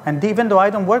proud. And even though I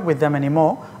don't work with them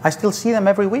anymore, I still see them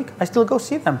every week. I still go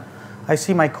see them. I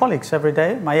see my colleagues every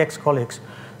day, my ex-colleagues.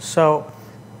 So,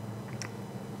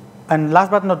 and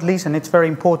last but not least, and it's very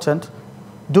important,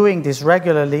 doing this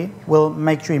regularly will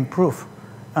make you improve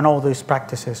on all these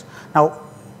practices. Now,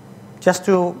 just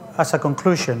as a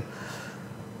conclusion,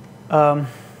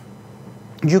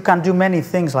 you can do many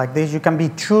things like this. You can be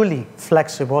truly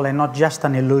flexible and not just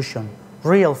an illusion.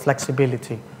 Real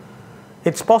flexibility.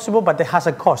 It's possible, but it has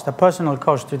a cost, a personal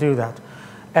cost to do that.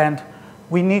 And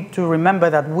we need to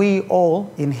remember that we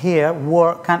all in here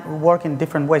can work in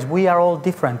different ways. We are all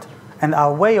different. And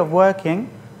our way of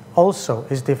working also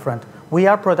is different. We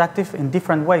are productive in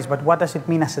different ways, but what does it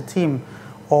mean as a team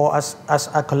or as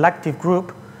a collective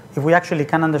group if we actually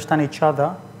can understand each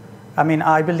other? I mean,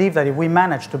 I believe that if we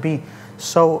manage to be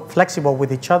so flexible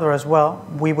with each other as well,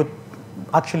 we would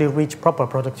actually reach proper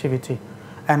productivity.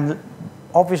 And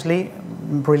obviously,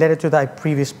 related to that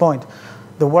previous point,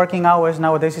 the working hours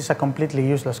nowadays is a completely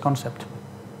useless concept.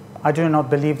 I do not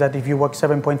believe that if you work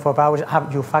 7.5 hours,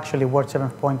 you've actually worked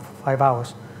 7.5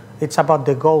 hours. It's about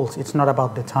the goals, it's not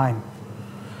about the time.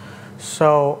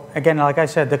 So again, like I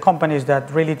said, the companies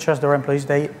that really trust their employees,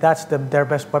 that's their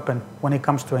best weapon when it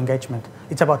comes to engagement.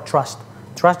 It's about trust.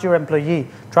 Trust your employee.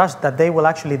 Trust that they will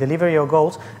actually deliver your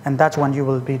goals, and that's when you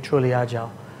will be truly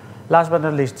agile. Last but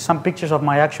not least, some pictures of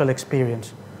my actual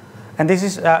experience. And this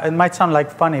is, it might sound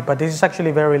like funny, but this is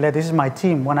actually very related. This is my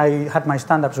team when I had my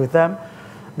stand-ups with them.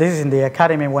 This is in the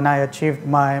academy when I achieved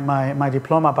my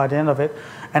diploma by the end of it.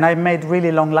 And I made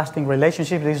really long-lasting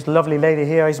relationships. This lovely lady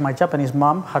here is my Japanese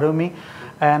mom, Harumi.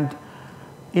 And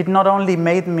it not only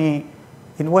made me,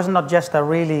 it was not just a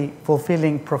really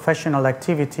fulfilling professional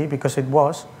activity, because it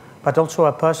was, but also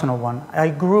a personal one. I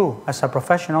grew as a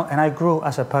professional and I grew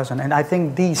as a person. And I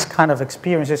think these kind of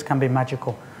experiences can be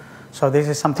magical. So this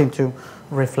is something to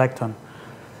reflect on.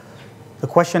 The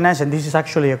question is, and this is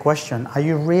actually a question, are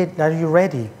you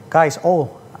ready, guys,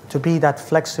 all, to be that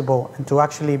flexible and to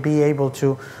actually be able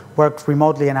to work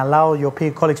remotely and allow your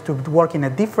peer colleagues to work in a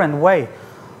different way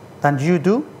than you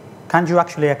do? Can you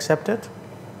actually accept it?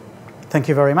 Thank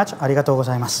you very much. Arigatou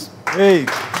gozaimasu. Hey.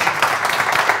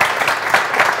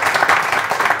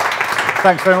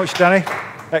 Thanks very much, Dani.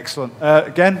 Excellent.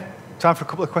 Again, time for a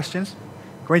couple of questions.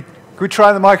 Can we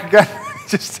try the mic again?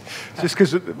 just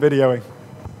because of the videoing.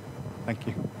 Thank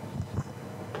you.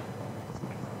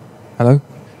 Hello.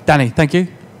 Dani, thank you.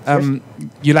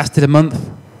 You lasted a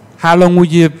month. How long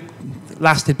would you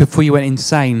lasted before you went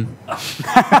insane?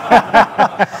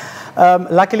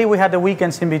 Luckily, we had the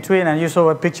weekends in between, and you saw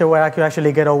a picture where I could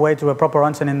actually get away to a proper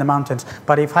onsen in the mountains.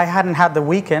 But if I hadn't had the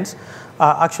weekends,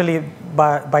 actually,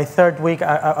 by third week,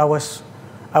 I was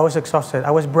exhausted.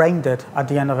 I was brain dead at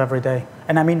the end of every day.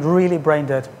 And I mean really brain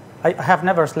dead. I have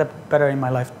never slept better in my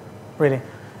life, really.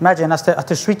 Imagine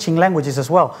after switching languages as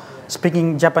well,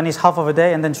 speaking Japanese half of a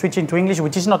day and then switching to English,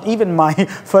 which is not even my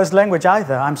first language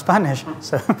either. I'm Spanish.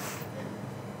 So.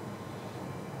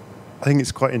 I think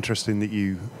it's quite interesting that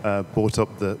you brought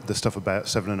up the stuff about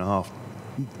 7.5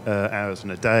 hours in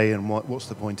a day and what's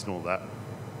the point in all that.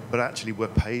 But actually, we're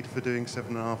paid for doing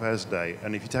 7.5 hours a day.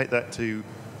 And if you take that to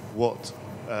what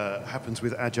happens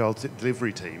with agile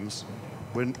delivery teams,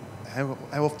 how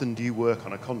often do you work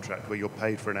on a contract where you're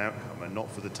paid for an outcome and not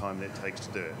for the time that it takes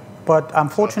to do it? But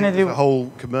unfortunately, so a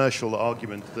whole commercial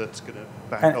argument that's going to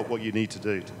back up what you need to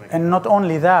do. And not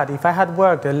only that, if I had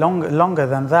worked longer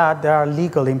than that, there are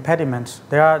legal impediments.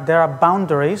 There are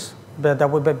boundaries that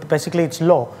basically it's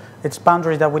law. It's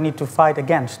boundaries that we need to fight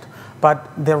against. But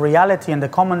the reality and the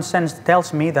common sense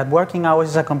tells me that working hours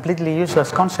is a completely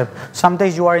useless concept. Some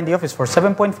days you are in the office for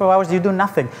 7.4 hours, you do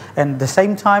nothing. And at the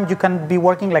same time, you can be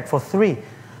working like for 3.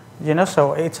 You know,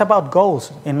 so it's about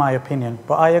goals, in my opinion.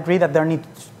 But I agree that there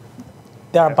needs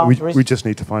there are boundaries. We just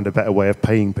need to find a better way of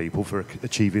paying people for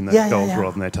achieving those goals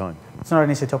rather than their time. It's not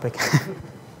an easy topic.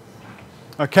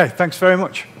 Okay, thanks very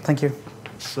much. Thank you.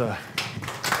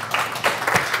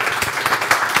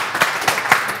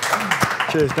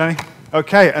 Cheers, Danny.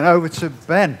 Okay, and over to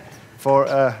Ben for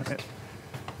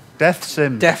Death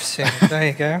Sim. Death Sim, there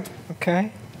you go.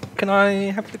 Okay. Can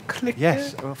I have the clicker?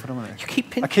 Yes. Oh, for a minute.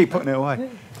 I keep putting it away.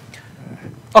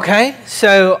 Okay,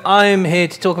 so I'm here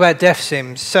to talk about Death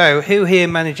Sims. So, who here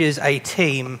manages a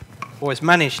team or has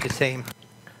managed a team?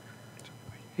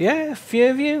 Yeah, a few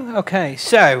of you? Okay,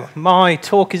 so my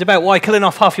talk is about why killing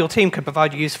off half your team could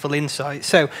provide useful insight.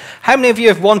 So, how many of you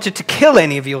have wanted to kill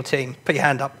any of your team? Put your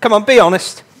hand up. Come on, be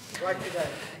honest. Right today.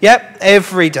 Yep,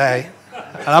 every day.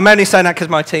 And I'm only saying that because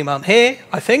my team aren't here,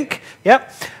 I think.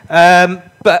 Yep.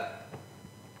 But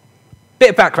bit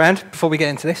of background before we get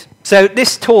into this. So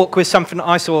this talk was something that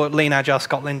I saw at Lean Agile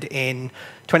Scotland in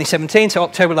 2017, so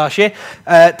October last year,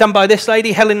 done by this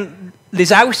lady, Helen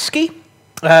Lizowski.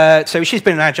 So she's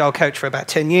been an Agile coach for about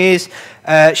 10 years.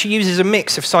 She uses a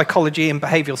mix of psychology and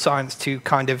behavioral science to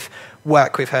kind of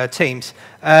work with her teams.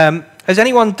 Has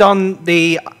anyone done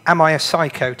the Am I a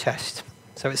Psycho test?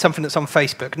 So it's something that's on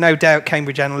Facebook. No doubt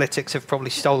Cambridge Analytics have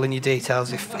probably stolen your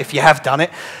details if you have done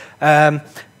it. But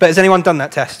has anyone done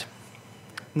that test?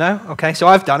 No? Okay, so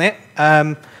I've done it.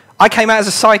 I came out as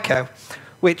a psycho,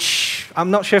 which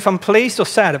I'm not sure if I'm pleased or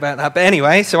sad about that. But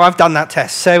anyway, so I've done that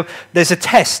test. So there's a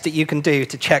test that you can do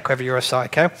to check whether you're a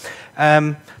psycho.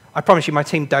 I promise you my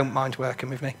team don't mind working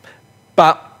with me.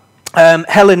 But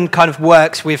Helen kind of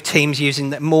works with teams using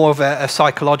more of a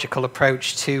psychological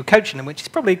approach to coaching them, which is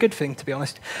probably a good thing, to be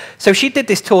honest. So she did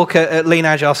this talk at Lean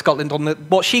Agile Scotland on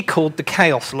what she called the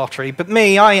chaos lottery. But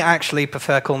me, I actually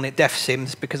prefer calling it Death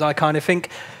Sims, because I kind of think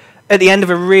at the end of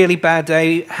a really bad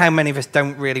day, how many of us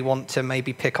don't really want to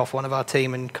maybe pick off one of our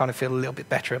team and kind of feel a little bit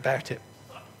better about it?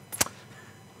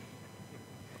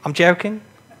 I'm joking?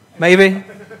 Maybe?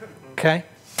 Okay.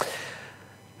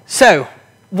 So,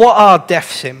 what are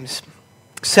Death Sims?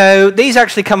 So these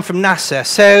actually come from NASA.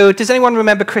 So does anyone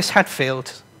remember Chris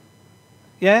Hadfield?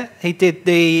 Yeah, he did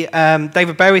the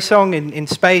David Bowie song in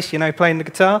space, you know, playing the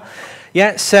guitar.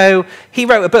 Yeah, so he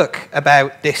wrote a book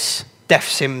about this Death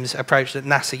Sims approach that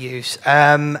NASA use.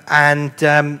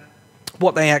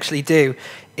 What they actually do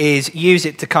is use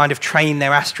it to kind of train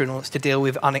their astronauts to deal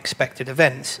with unexpected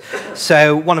events.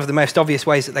 So one of the most obvious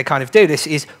ways that they kind of do this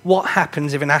is what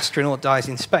happens if an astronaut dies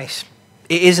in space?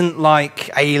 It isn't like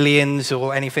Aliens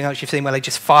or anything else you've seen where they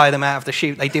just fire them out of the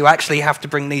chute. They do actually have to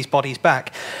bring these bodies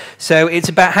back. So it's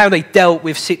about how they dealt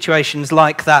with situations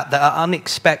like that are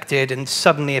unexpected and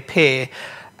suddenly appear.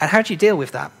 And how do you deal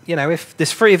with that? You know, if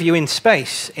there's 3 of you in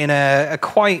space in a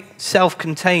quite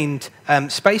self-contained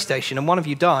space station and one of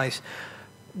you dies,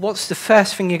 what's the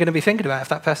first thing you're going to be thinking about if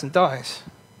that person dies?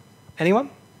 Anyone?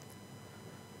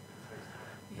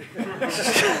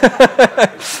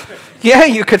 Yeah,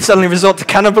 you could suddenly resort to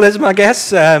cannibalism, I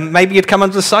guess. Maybe you'd come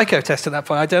under the psycho test at that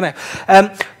point, I don't know.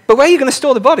 But where are you going to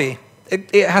store the body?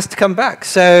 It has to come back.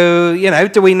 So, you know,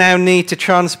 do we now need to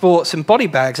transport some body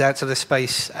bags out to the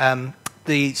space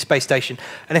station?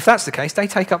 And if that's the case, they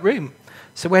take up room.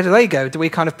 So where do they go? Do we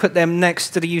kind of put them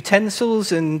next to the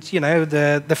utensils and, you know,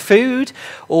 the food?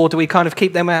 Or do we kind of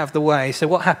keep them out of the way? So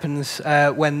what happens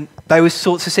when those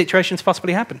sorts of situations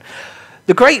possibly happen?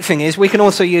 The great thing is we can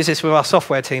also use this with our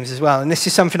software teams as well, and this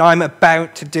is something I'm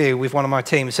about to do with one of my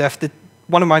teams. So if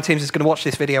one of my teams is going to watch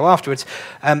this video afterwards,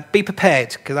 be prepared,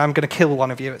 because I'm going to kill one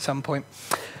of you at some point.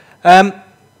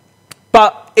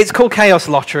 But it's called Chaos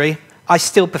Lottery. I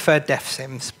still prefer Death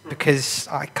Sims, because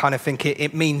I kind of think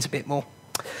it means a bit more.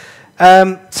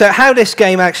 So how this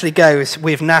game actually goes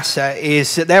with NASA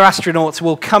is that their astronauts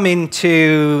will come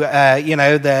into, you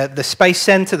know, the space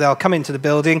center. They'll come into the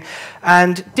building.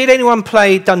 And did anyone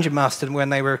play Dungeon Master when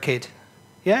they were a kid?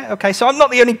 Yeah, okay, so I'm not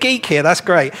the only geek here, that's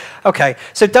great. Okay,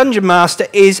 so Dungeon Master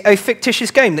is a fictitious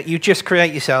game that you just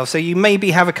create yourself. So you maybe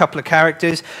have a couple of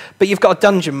characters, but you've got a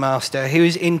Dungeon Master who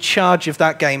is in charge of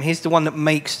that game. He's the one that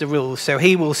makes the rules. So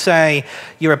he will say,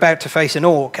 you're about to face an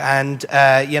orc, and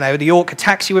you know, the orc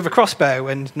attacks you with a crossbow,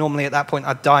 and normally at that point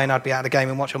I'd die and I'd be out of the game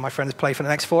and watch all my friends play for the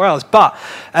next 4 hours. But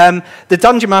the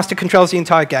Dungeon Master controls the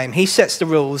entire game. He sets the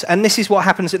rules, and this is what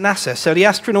happens at NASA. So the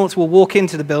astronauts will walk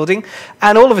into the building,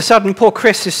 and all of a sudden, poor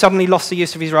Chris has suddenly lost the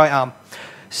use of his right arm.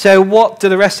 So what do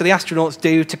the rest of the astronauts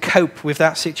do to cope with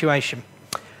that situation?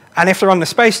 And if they're on the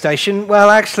space station, well,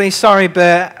 actually, sorry,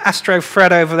 but Astro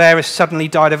Fred over there has suddenly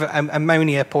died of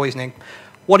ammonia poisoning.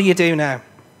 What do you do now?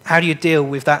 How do you deal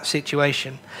with that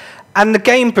situation? And the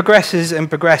game progresses and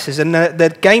progresses, and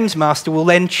the games master will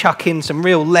then chuck in some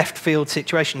real left field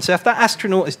situations. So if that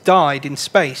astronaut has died in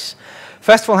space,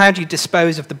 First of all, how do you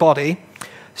dispose of the body?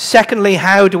 Secondly,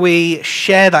 how do we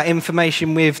share that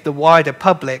information with the wider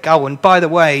public? Oh, and by the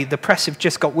way, the press have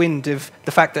just got wind of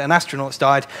the fact that an astronaut's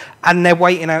died, and they're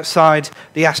waiting outside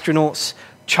the astronaut's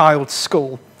child's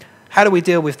school. How do we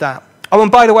deal with that? Oh, and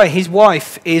by the way, his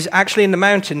wife is actually in the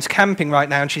mountains camping right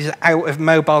now, and she's out of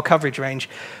mobile coverage range.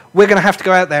 We're going to have to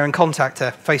go out there and contact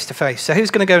her face to face. So who's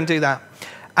going to go and do that?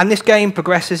 And this game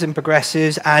progresses and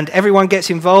progresses, and everyone gets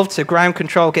involved, so ground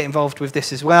control get involved with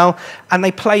this as well, and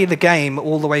they play the game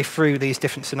all the way through these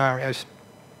different scenarios.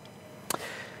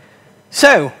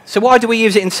 So why do we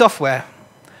use it in software?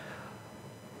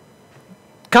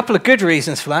 A couple of good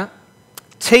reasons for that.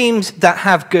 Teams that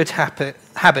have good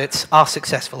habits are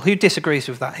successful. Who disagrees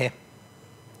with that here?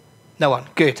 No one.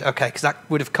 Good. Okay, because that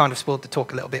would have kind of spoiled the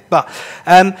talk a little bit. But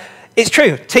it's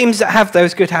true. Teams that have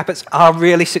those good habits are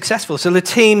really successful. So the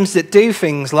teams that do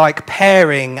things like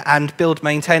pairing and build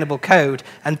maintainable code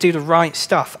and do the right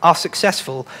stuff are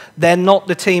successful. They're not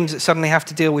the teams that suddenly have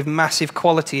to deal with massive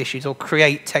quality issues or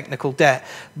create technical debt.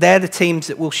 They're the teams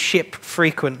that will ship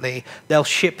frequently. They'll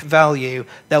ship value.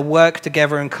 They'll work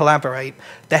together and collaborate.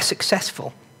 They're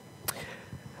successful.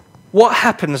 What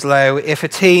happens, though, if a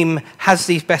team has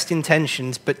these best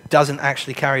intentions but doesn't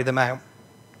actually carry them out?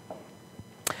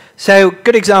 So,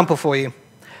 good example for you.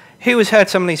 Who has heard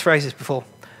some of these phrases before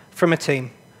from a team?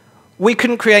 We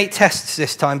couldn't create tests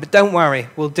this time, but don't worry,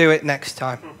 we'll do it next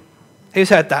time. Who's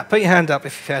heard that? Put your hand up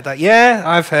if you've heard that. Yeah,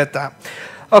 I've heard that.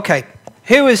 Okay,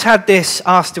 who has had this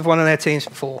asked of one of their teams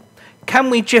before? Can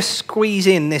we just squeeze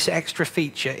in this extra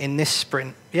feature in this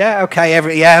sprint? Yeah, okay,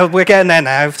 we're getting there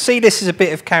now. See, this is a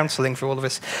bit of counselling for all of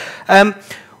us.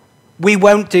 We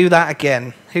won't do that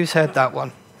again. Who's heard that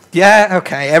one? Yeah,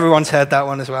 okay, everyone's heard that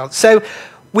one as well. So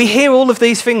we hear all of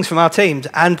these things from our teams,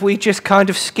 and we just kind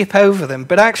of skip over them.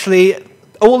 But actually,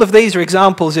 all of these are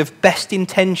examples of best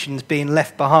intentions being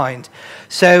left behind.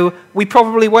 So we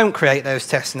probably won't create those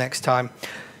tests next time.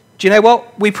 Do you know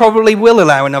what? We probably will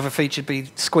allow another feature to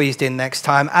be squeezed in next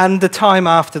time, and the time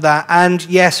after that. And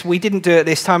yes, we didn't do it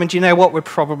this time, and do you know what? We're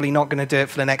probably not going to do it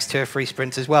for the next 2 or 3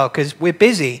 sprints as well, because we're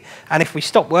busy. And if we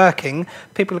stop working,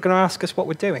 people are going to ask us what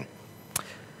we're doing.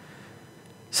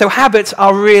 So habits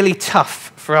are really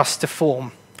tough for us to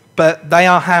form, but they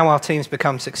are how our teams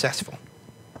become successful.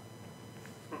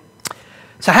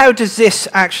 So how does this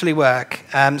actually work?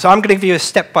 So I'm going to give you a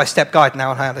step-by-step guide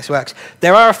now on how this works.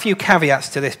 There are a few caveats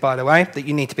to this, by the way, that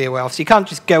you need to be aware of. So you can't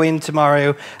just go in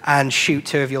tomorrow and shoot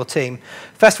 2 of your team.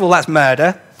 First of all, that's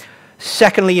murder.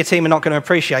 Secondly, your team are not going to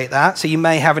appreciate that, so you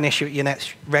may have an issue at your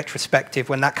next retrospective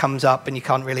when that comes up and you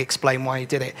can't really explain why you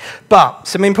did it. But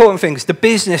some important things. The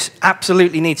business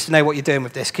absolutely needs to know what you're doing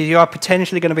with this, because you are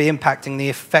potentially going to be impacting the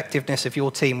effectiveness of your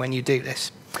team when you do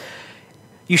this.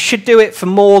 You should do it for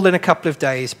more than a couple of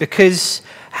days, because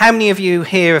how many of you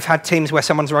here have had teams where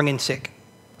someone's rung in sick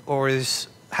or has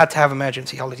had to have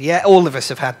emergency holiday? Yeah, all of us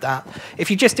have had that. If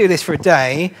you just do this for a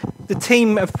day, the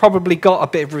team have probably got a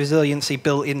bit of resiliency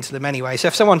built into them anyway. So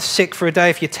if someone's sick for a day,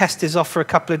 if your test is off for a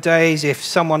couple of days, if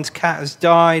someone's cat has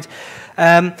died,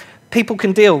 people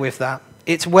can deal with that.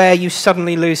 It's where you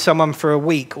suddenly lose someone for a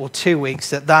week or 2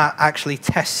 weeks that actually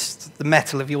tests the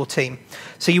mettle of your team.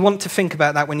 So you want to think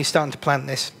about that when you're starting to plan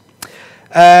this.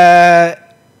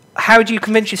 How do you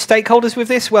convince your stakeholders with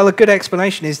this? Well, a good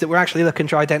explanation is that we're actually looking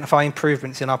to identify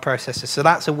improvements in our processes. So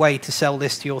that's a way to sell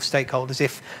this to your stakeholders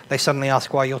if they suddenly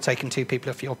ask why you're taking 2 people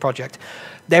off your project.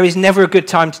 There is never a good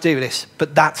time to do this,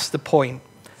 but that's the point.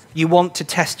 You want to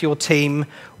test your team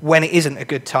when it isn't a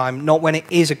good time, not when it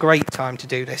is a great time to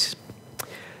do this.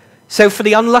 So for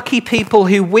the unlucky people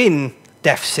who win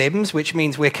death sims, which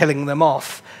means we're killing them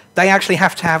off, they actually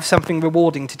have to have something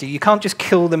rewarding to do. You can't just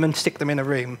kill them and stick them in a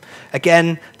room.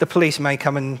 Again, the police may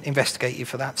come and investigate you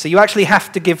for that. So you actually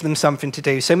have to give them something to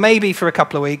do. So maybe for a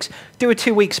couple of weeks, do a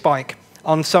 2-week spike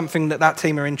on something that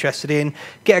team are interested in.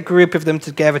 Get a group of them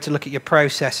together to look at your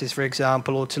processes, for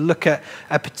example, or to look at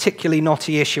a particularly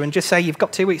knotty issue and just say, you've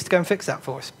got 2 weeks to go and fix that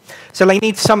for us. So they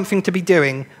need something to be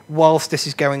doing whilst this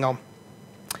is going on.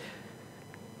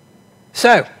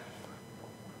 So,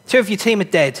 2 of your team are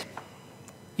dead.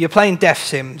 You're playing death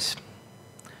sims.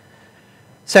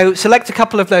 So select a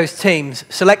couple of those teams.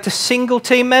 Select a single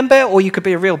team member, or you could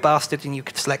be a real bastard and you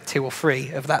could select 2 or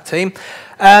 3 of that team.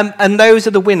 And those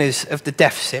are the winners of the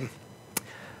death sim.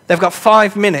 They've got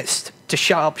 5 minutes to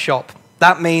shut up shop.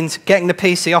 That means getting the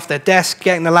PC off their desk,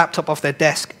 getting the laptop off their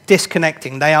desk,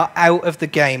 disconnecting. They are out of the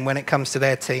game when it comes to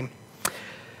their team.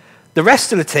 The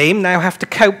rest of the team now have to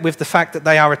cope with the fact that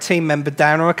they are a team member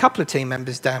down or a couple of team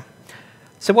members down.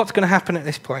 So what's going to happen at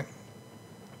this point?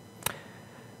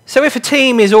 So if a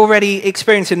team is already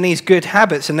experiencing these good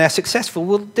habits and they're successful,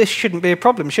 well, this shouldn't be a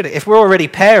problem, should it? If we're already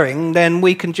pairing, then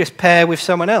we can just pair with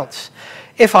someone else.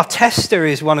 If our tester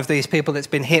is one of these people that's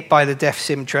been hit by the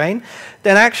DefSim train,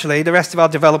 then actually the rest of our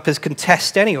developers can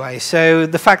test anyway. So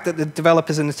the fact that the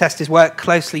developers and the testers work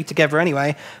closely together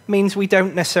anyway means we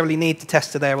don't necessarily need the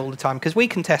tester there all the time, because we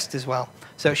can test as well.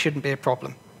 So it shouldn't be a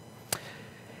problem.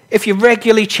 If you're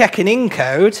regularly checking in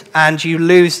code and you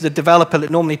lose the developer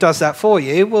that normally does that for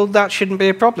you, well, that shouldn't be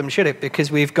a problem, should it? Because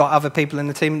we've got other people in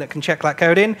the team that can check that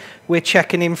code in. We're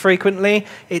checking in frequently.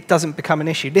 It doesn't become an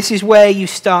issue. This is where you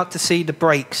start to see the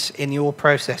breaks in your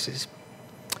processes.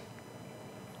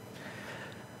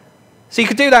 So you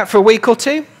could do that for a week or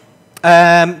two.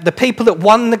 The people that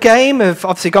won the game have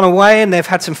obviously gone away and they've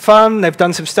had some fun. They've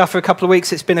done some stuff for a couple of weeks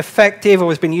that's been effective or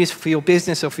has been useful for your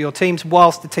business or for your teams,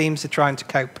 whilst the teams are trying to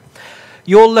cope.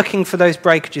 You're looking for those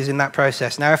breakages in that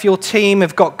process. Now, if your team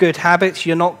have got good habits,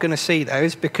 you're not going to see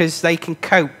those because they can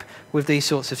cope with these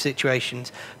sorts of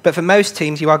situations. But for most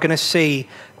teams, you are going to see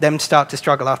them start to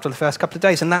struggle after the first couple of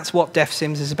days, and that's what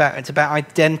DefSims is about. It's about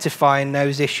identifying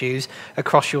those issues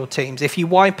across your teams. If you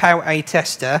wipe out a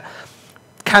tester,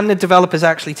 can the developers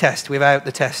actually test without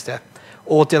the tester,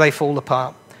 or do they fall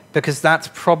apart? Because that's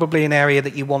probably an area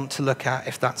that you want to look at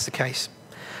if that's the case.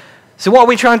 So what are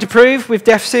we trying to prove with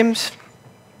DefSims?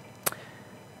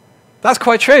 That's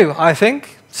quite true, I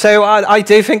think. So I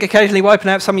do think occasionally wiping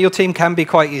out some of your team can be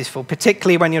quite useful,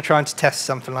 particularly when you're trying to test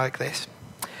something like this.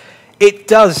 It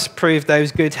does prove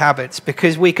those good habits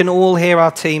because we can all hear our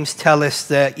teams tell us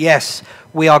that, yes,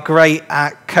 we are great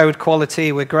at code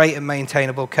quality, we're great at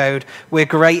maintainable code, we're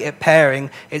great at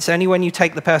pairing. It's only when you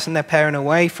take the person they're pairing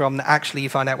away from that actually you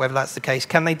find out whether that's the case.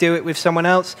 Can they do it with someone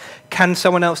else? Can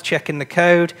someone else check in the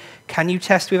code? Can you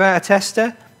test without a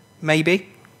tester? Maybe.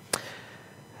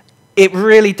 It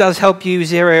really does help you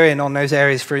zero in on those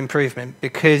areas for improvement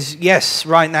because, yes,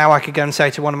 right now I could go and say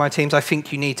to one of my teams, I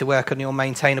think you need to work on your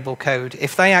maintainable code.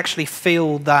 If they actually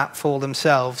feel that for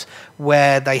themselves,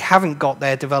 where they haven't got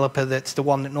their developer that's the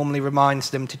one that normally reminds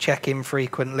them to check in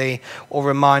frequently or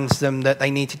reminds them that they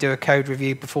need to do a code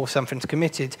review before something's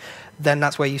committed, then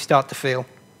that's where you start to feel.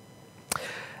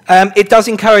 It does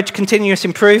encourage continuous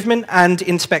improvement and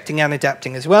inspecting and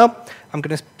adapting as well. I'm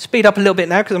going to speed up a little bit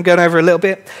now because I'm going over a little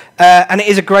bit. And it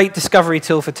is a great discovery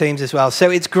tool for teams as well. So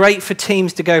it's great for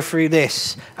teams to go through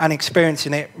this and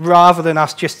experiencing it rather than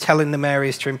us just telling them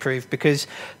areas to improve because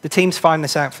the teams find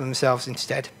this out for themselves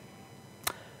instead.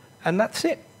 And that's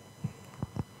it.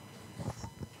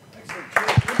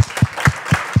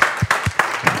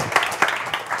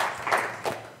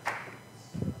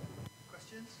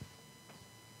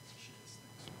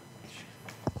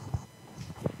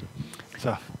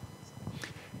 So.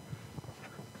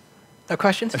 No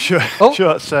questions? Sure. Oh.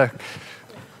 Sure. So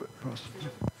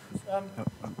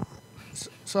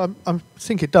I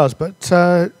think it does, but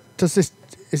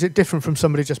is it different from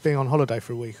somebody just being on holiday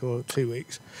for a week or 2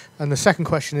 weeks? And the second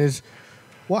question is,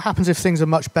 what happens if things are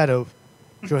much better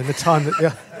during the time that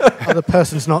the other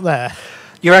person's not there?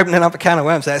 You're opening up a can of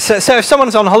worms there. So if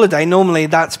someone's on holiday, normally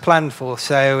that's planned for.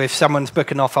 So if someone's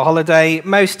booking off a holiday,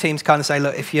 most teams kind of say,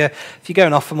 look, if you're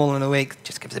going off for more than a week,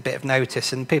 just give us a bit of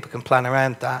notice, and people can plan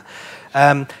around that.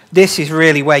 This is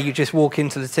really where you just walk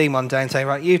into the team one day and say,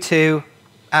 right, you two,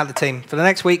 out of the team. For the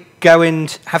next week, go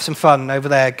and have some fun over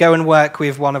there. Go and work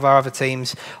with one of our other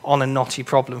teams on a knotty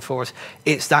problem for us.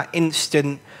 It's that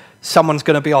instant, someone's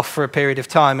going to be off for a period of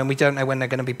time and we don't know when they're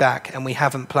going to be back and we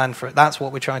haven't planned for it. That's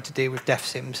what we're trying to do with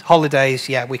DefSims. Holidays,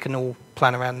 yeah, we can all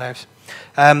plan around those.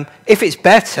 If it's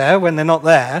better when they're not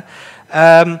there,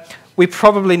 we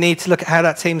probably need to look at how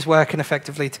that team's working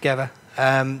effectively together.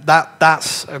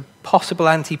 That's a possible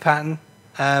anti-pattern.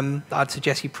 I'd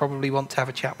suggest you probably want to have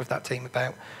a chat with that team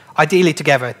about. Ideally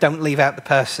together. Don't leave out the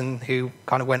person who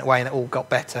kind of went away and it all got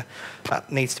better.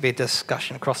 That needs to be a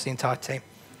discussion across the entire team.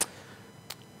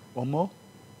 One more?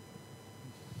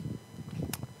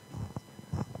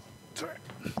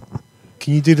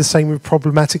 Can you do the same with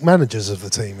problematic managers of the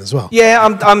team as well? Yeah,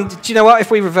 do you know what?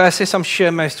 If we reverse this, I'm sure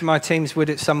most of my teams would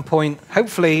at some point,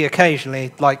 hopefully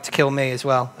occasionally, like to kill me as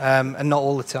well, and not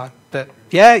all the time. But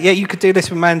yeah, you could do this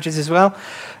with managers as well.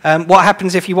 What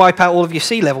happens if you wipe out all of your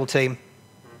C-level team?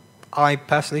 I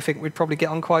personally think we'd probably get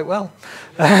on quite well.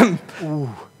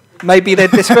 Maybe they'd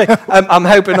disagree. I'm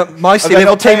hoping that my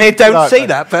C-level team here don't see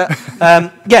that. But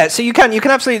yeah, so you can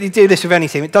absolutely do this with any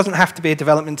team. It doesn't have to be a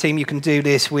development team. You can do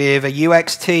this with a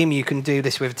UX team. You can do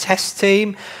this with a test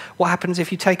team. What happens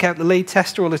if you take out the lead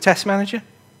tester or the test manager?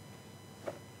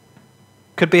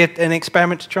 Could be an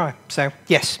experiment to try. So,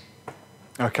 yes.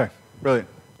 Okay, brilliant.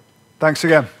 Thanks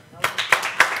again.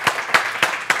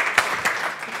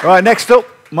 Right, next up,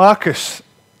 Marcus.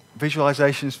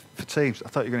 Visualizations for teams. I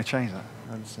thought you were going to change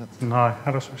that. No,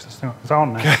 how do I switch this thing up? Is that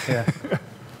on now? Yeah.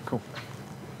 Cool.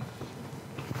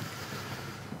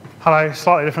 Hello,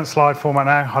 slightly different slide format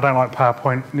now. I don't like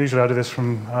PowerPoint. Usually I do this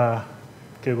from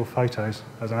Google Photos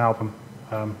as an album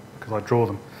because I draw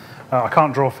them. I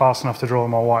can't draw fast enough to draw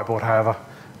them on a whiteboard, however,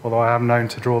 although I am known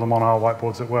to draw them on our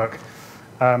whiteboards at work.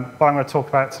 What I'm going to talk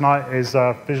about tonight is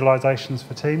visualizations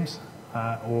for teams,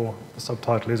 or the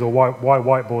subtitle is, or why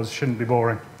whiteboards shouldn't be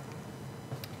boring.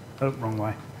 Oh, wrong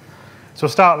way. So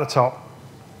we'll start at the top.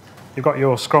 You've got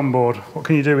your Scrum board. What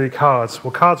can you do with your cards?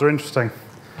 Well, cards are interesting.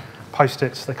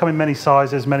 Post-its. They come in many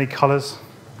sizes, many colours.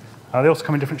 They also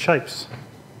come in different shapes.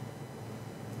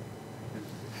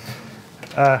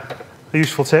 A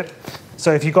useful tip.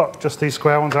 So if you've got just these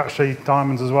square ones, actually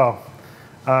diamonds as well.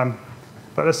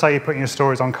 But let's say you're putting your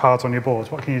stories on cards on your boards.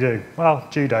 What can you do? Well,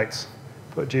 due dates.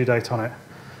 Put a due date on it.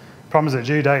 Problem is that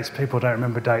due dates, people don't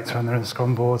remember dates when they're in the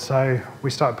Scrum board, so we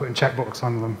started putting checkbox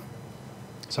under them.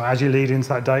 So as you lead into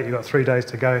that date, you've got 3 days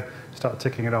to go, start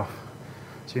ticking it off.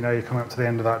 So you know you're coming up to the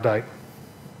end of that date.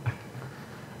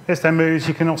 This then moves,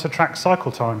 you can also track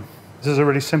cycle time. This is a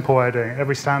really simple way of doing it.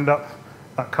 Every stand-up,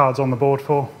 that card's on the board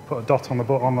for, put a dot on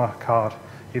the card.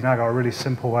 You've now got a really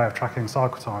simple way of tracking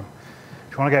cycle time.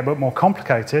 If you want to get a bit more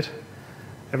complicated,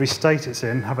 every state it's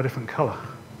in, have a different colour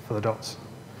for the dots.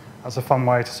 That's a fun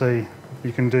way to see.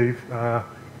 You can do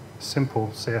simple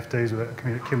CFDs with it,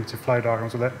 cumulative flow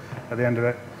diagrams with it at the end of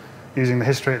it, using the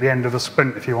history at the end of the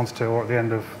sprint if you wanted to, or at the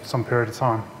end of some period of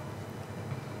time.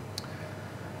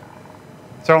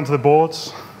 So onto the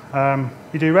boards.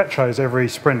 You do retros every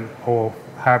sprint, or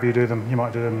however you do them. You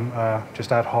might do them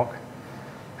just ad hoc.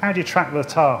 How do you track the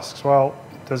tasks? Well,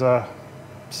 there's a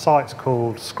site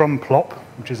called Scrum Plop,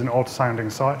 which is an odd-sounding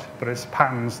site, but it's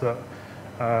patterns that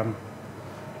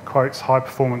quotes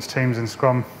high-performance teams in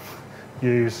Scrum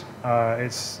use.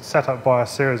 It's set up by a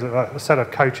set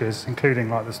of coaches, including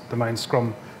like the main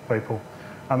Scrum people,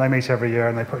 and they meet every year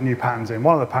and they put new patterns in.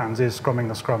 One of the patterns is Scrumming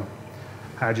the Scrum.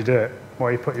 How do you do it?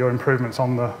 Well, you put your improvements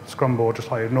on the Scrum board just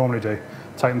like you'd normally do.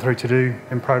 Take them through to do,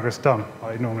 in progress done,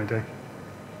 like you'd normally do.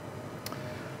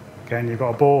 Again, you've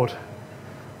got a board.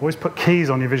 Always put keys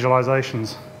on your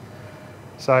visualizations.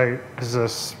 So this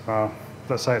is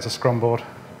let's say it's a Scrum board.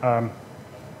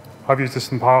 I've used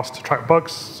this in the past to track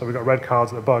bugs, so we've got red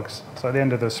cards at the bugs. So at the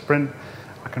end of the sprint,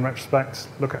 I can retrospect,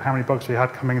 look at how many bugs we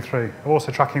had coming through. I'm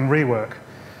also tracking rework.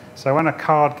 So when a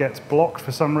card gets blocked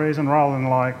for some reason, rather than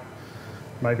like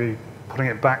maybe putting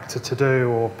it back to do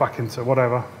or back into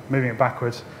whatever, moving it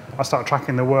backwards, I start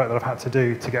tracking the work that I've had to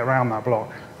do to get around that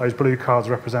block. Those blue cards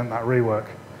represent that rework.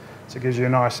 So it gives you a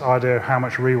nice idea of how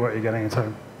much rework you're getting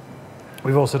into.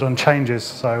 We've also done changes,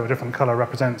 so a different colour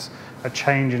represents a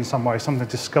change in some way, something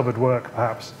discovered work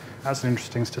perhaps. That's an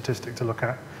interesting statistic to look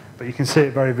at, but you can see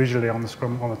it very visually on the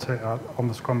Scrum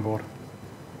board.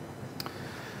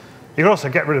 You can also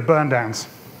get rid of burn downs.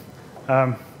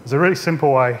 There's a really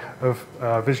simple way of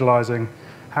visualising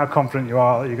how confident you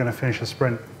are that you're going to finish a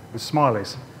sprint with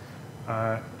smileys.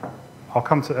 I'll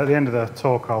come to, at the end of the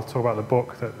talk, I'll talk about the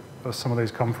book that some of these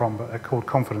come from, but they're called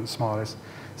confidence smileys.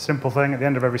 Simple thing, at the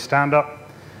end of every stand-up,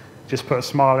 just put a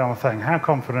smiley on the thing. How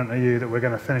confident are you that we're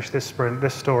going to finish this sprint,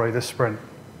 this story, this sprint?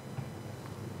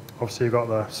 Obviously you've got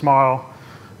the smile,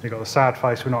 you've got the sad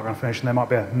face, we're not going to finish, and there might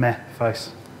be a meh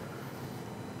face.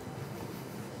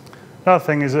 Another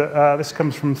thing is that this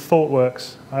comes from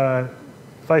ThoughtWorks.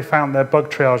 They found their bug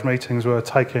triage meetings were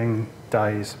taking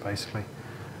days, basically.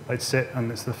 They'd sit, and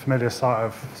it's the familiar sight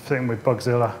of sitting with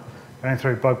Bugzilla, going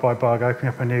through bug by bug, opening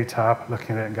up a new tab,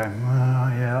 looking at it and going, oh,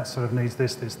 yeah, that sort of needs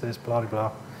this, blah, blah,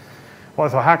 blah. Well, I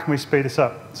thought, how can we speed this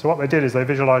up? So what they did is they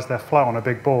visualized their flow on a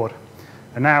big board.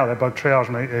 And now their bug triage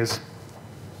meet is,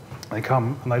 they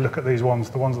come and they look at these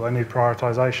ones, the ones that they need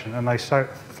prioritization,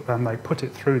 and they put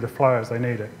it through the flow as they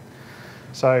need it.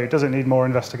 So does it need more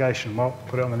investigation? Well,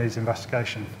 put it on the needs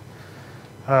investigation.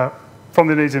 From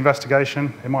the needs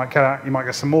investigation, you might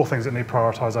get some more things that need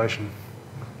prioritization.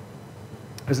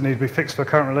 Does it need to be fixed for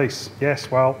current release?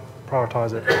 Yes, well,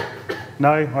 prioritize it.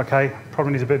 No, okay,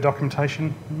 probably needs a bit of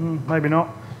documentation. Maybe not.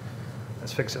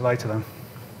 Let's fix it later then.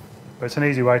 But it's an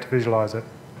easy way to visualize it.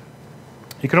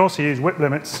 You can also use whip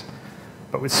limits,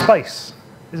 but with space.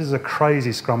 This is a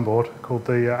crazy Scrum board called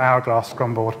the Hourglass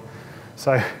Scrum board.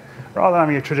 So rather than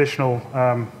having a traditional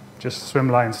just swim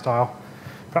lane style,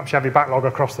 perhaps you have your backlog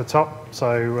across the top.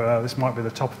 So this might be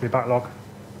the top of your backlog.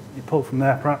 You pull from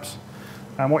there perhaps.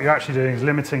 And what you're actually doing is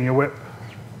limiting your whip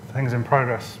things in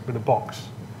progress with a box.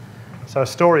 So a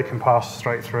story can pass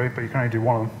straight through, but you can only do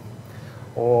one of them.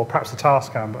 Or perhaps the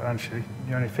task can, but actually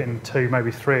you only fit in 2,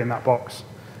 maybe 3 in that box.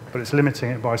 but it's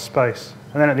limiting it by space.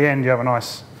 And then at the end, you have a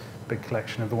nice big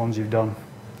collection of the ones you've done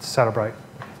to celebrate.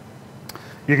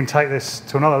 You can take this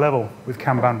to another level with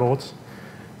Kanban boards.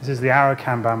 This is the Arrow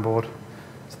Kanban board.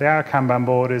 So the Arrow Kanban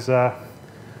board is,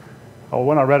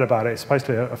 when I read about it, it's supposed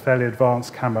to be a fairly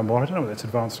advanced Kanban board. I don't know whether it's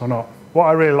advanced or not. What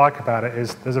I really like about it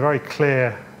is there's a very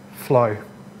clear flow.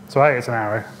 So A, it's an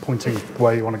arrow pointing the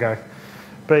way you want to go.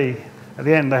 B, at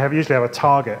the end, they usually have a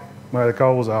target where the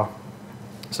goals are.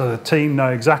 So the team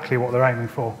know exactly what they're aiming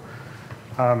for.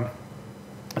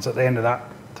 It's at the end of that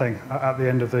thing, at the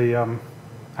end of the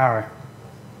arrow.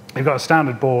 You've got a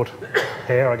standard board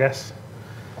here, I guess.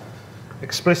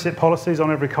 Explicit policies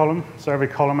on every column. So every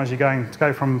column, as you're going to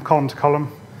go from column to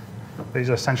column, these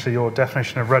are essentially your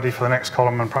definition of ready for the next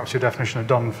column and perhaps your definition of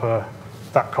done for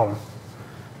that column,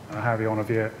 however you want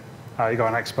to view it. You've got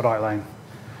an expedite lane.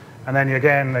 And then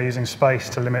again, they're using space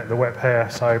to limit the width here.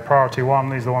 So priority 1,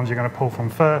 these are the ones you're going to pull from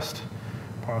first.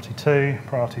 Priority 2,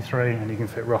 priority 3, and you can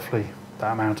fit roughly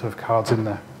that amount of cards in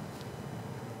there.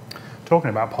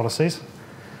 Talking about policies,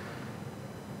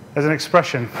 there's an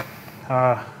expression.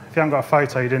 If you haven't got a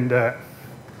photo, you didn't do it.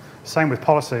 Same with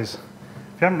policies.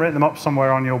 If you haven't written them up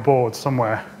somewhere on your board,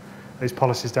 somewhere, these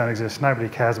policies don't exist. Nobody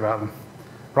cares about them.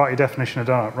 Write your definition of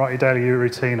done up. Write your daily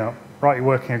routine up. Write your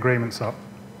working agreements up.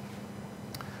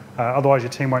 Otherwise, your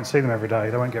team won't see them every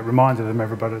day. They won't get reminded of them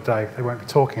every day. They won't be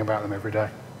talking about them every day.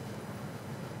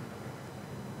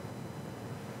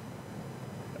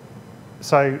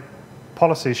 So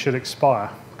policies should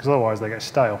expire, because otherwise they get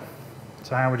stale.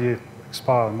 So how would you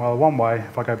expire them? Well, one way,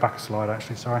 if I go back a slide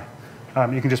actually, sorry,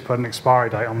 you can just put an expiry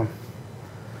date on them.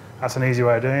 That's an easy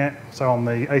way of doing it. So on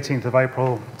the 18th of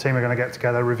April, the team are going to get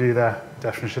together, review their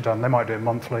definition of done. They might do it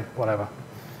monthly, whatever.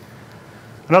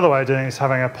 Another way of doing it is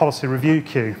having a policy review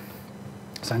queue.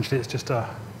 Essentially, it's just a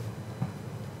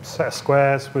set of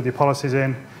squares with your policies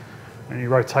in, and you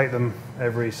rotate them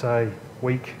every, say,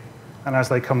 week. And as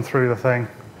they come through the thing,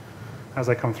 as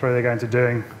they come through, they go into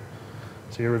doing.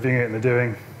 So you're reviewing it in the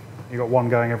doing. You've got one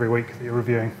going every week that you're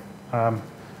reviewing.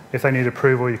 If they need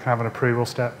approval, you can have an approval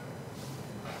step.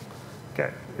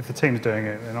 Okay. If the team's doing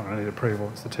it, they're not going to need approval.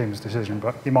 It's the team's decision,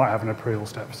 but you might have an approval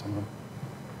step for some of them.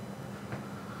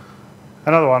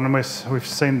 Another one, and we've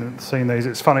seen these,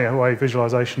 it's funny how way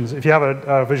visualizations, if you have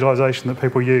a visualization that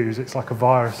people use, it's like a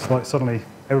virus, like suddenly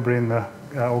everybody in the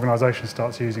organization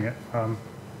starts using it.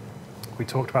 We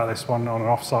talked about this one on an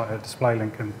offsite at Display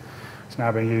Link, and it's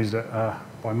now being used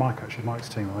by Mike, actually, Mike's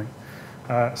team, I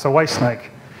think. So waste snake.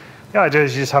 The idea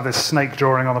is you just have this snake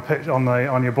drawing on the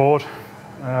on your board,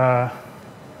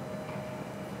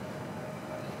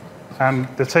 and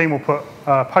the team will put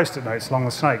post-it notes along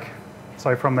the snake.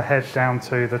 So from the head down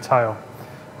to the tail.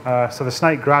 So the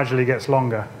snake gradually gets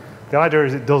longer. The idea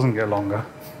is it doesn't get longer,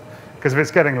 because if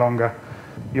it's getting longer,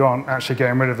 you aren't actually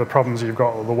getting rid of the problems you've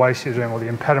got, or the waste you're doing, or the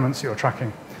impediments you're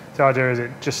tracking. The idea is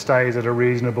it just stays at a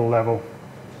reasonable level,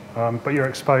 but you're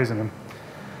exposing them.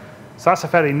 So that's a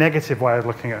fairly negative way of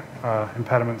looking at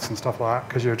impediments and stuff like that,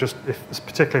 because you're just,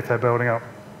 particularly if they're building up.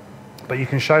 But you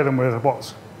can show them with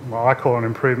what I call an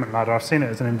improvement ladder. I've seen it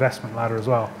as an investment ladder as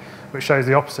well, which shows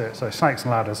the opposite. So snakes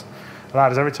and ladders.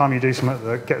 Ladders, every time you do something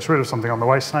that gets rid of something on the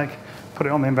waste snake, put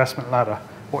it on the investment ladder.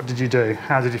 What did you do?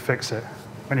 How did you fix it?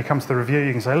 When you come to the review,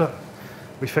 you can say, look,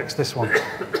 we fixed this one.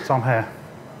 It's on here.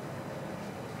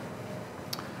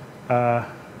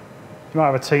 You might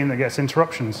have a team that gets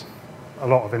interruptions, a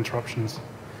lot of interruptions.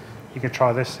 You can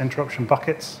try this, interruption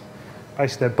buckets.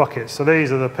 Basically, they're buckets. So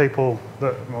these are the people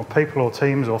or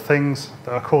teams or things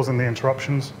that are causing the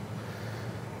interruptions.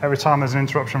 Every time there's an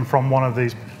interruption from one of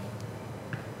these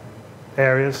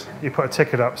areas, you put a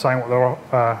ticket up saying what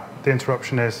the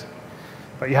interruption is.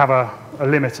 But you have a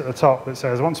limit at the top that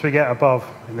says once we get above,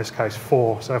 in this case,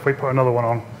 4. So if we put another one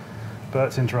on,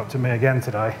 Bert's interrupted me again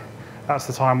today, that's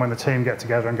the time when the team get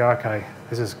together and go, okay,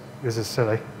 this is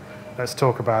silly. Let's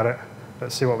talk about it.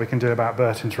 Let's see what we can do about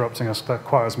Bert interrupting us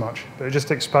quite as much. But it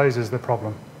just exposes the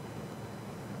problem.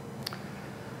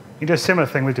 You do a similar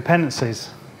thing with dependencies.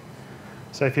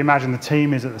 So if you imagine the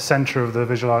team is at the center of the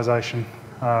visualization,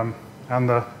 and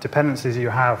the dependencies you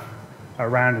have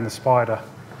around in the spider,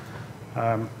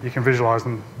 you can visualize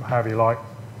them however you like.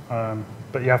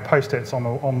 But you have post-its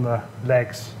on the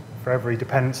legs for every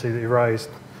dependency that you raised,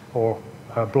 or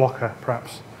a blocker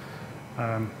perhaps.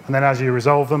 And then as you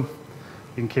resolve them,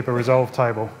 you can keep a resolve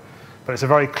table. But it's a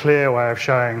very clear way of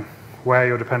showing where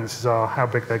your dependencies are, how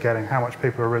big they're getting, how much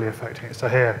people are really affecting it. So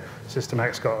here, System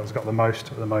X has got the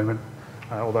most at the moment,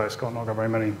 although it's not got very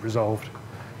many resolved.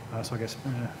 So I guess,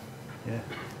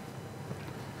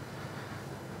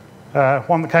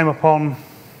 one that came up on,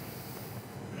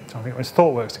 I think it was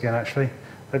ThoughtWorks again actually.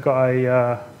 They've got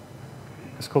a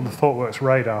It's called the ThoughtWorks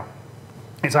radar.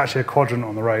 It's actually a quadrant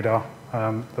on the radar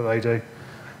that they do.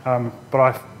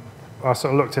 But I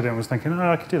sort of looked at it and was thinking,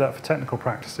 oh, I could do that for technical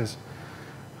practices.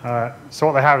 So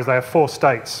what they have is they have 4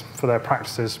 states for their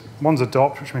practices. One's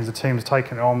adopt, which means the team's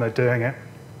taking it on, they're doing it.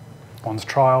 One's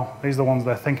trial. These are the ones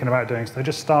they're thinking about doing. So they're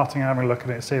just starting and having a look at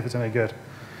it, see if it's any good.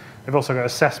 They've also got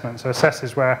assessment. So assess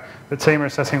is where the team are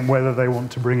assessing whether they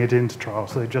want to bring it into trial.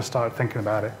 So they've just started thinking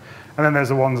about it. And then there's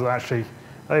the ones that actually,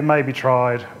 they may be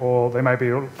tried, or they may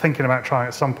be thinking about trying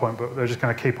at some point, but they're just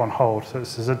going to keep on hold. So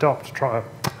this is adopt,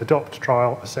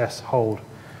 trial, assess, hold.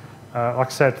 Like I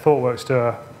said, ThoughtWorks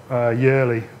do a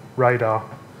yearly radar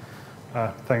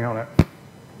thing on it.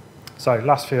 So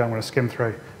last few I'm going to skim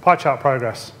through. Pie chart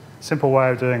progress. Simple way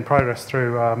of doing progress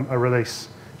through a release,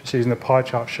 just using the pie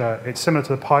chart show. It's similar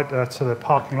to the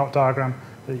parking lot diagram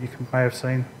that you may have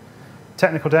seen.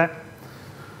 Technical debt.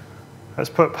 Let's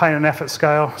put pain and effort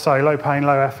scale. So low pain,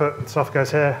 low effort, stuff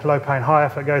goes here. Low pain, high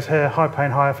effort goes here. High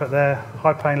pain, high effort there.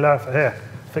 High pain, low effort here.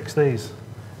 Fix these.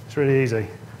 It's really easy.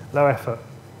 Low effort,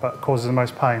 but causes the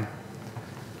most pain.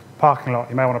 Parking lot.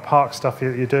 You may want to park stuff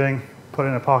that you're doing. Put it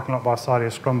in a parking lot by the side of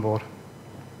your scrum board.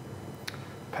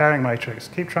 Pairing matrix.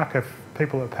 Keep track of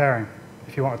people that are pairing.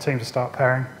 If you want a team to start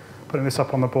pairing, putting this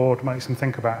up on the board makes them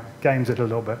think about it, games it a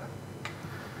little bit.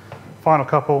 Final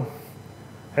couple,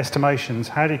 estimations.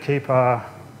 How do you keep a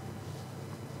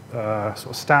sort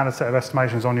of standard set of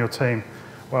estimations on your team?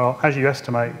 Well, as you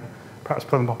estimate, perhaps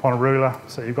put them up on a ruler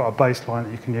so you've got a baseline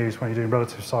that you can use when you're doing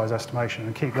relative size estimation,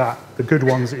 and keep that. The good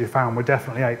ones that you found were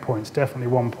definitely 8 points, definitely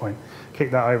 1 point.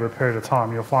 Keep that over a period of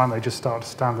time. You'll find they just start to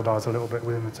standardize a little bit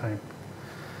within the team.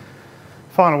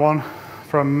 Final one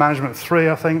from Management 3,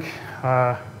 I think.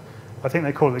 I think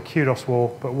they call it the kudos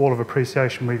wall, but wall of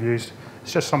appreciation we've used.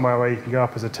 It's just somewhere where you can go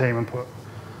up as a team and put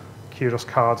kudos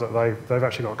cards that they've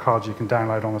actually got cards you can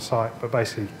download on the site, but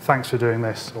basically, thanks for doing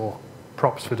this, or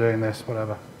props for doing this,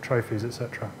 whatever, trophies,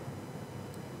 etc.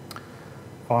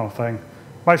 Final thing.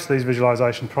 Most of these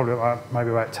visualizations, probably maybe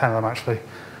about 10 of them actually,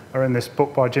 are in this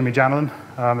book by Jimmy Janlin.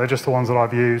 They're just the ones that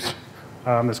I've used.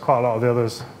 There's quite a lot of the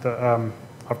others that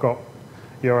I've got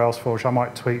URLs for, which I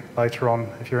might tweet later on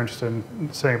if you're interested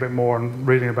in seeing a bit more and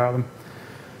reading about them.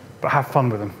 But have fun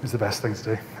with them is the best thing to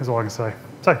do, is all I can say.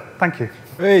 So, thank you.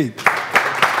 Hey.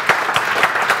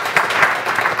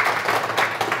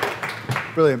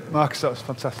 Brilliant. Marcus, that was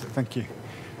fantastic. Thank you.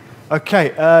 Okay,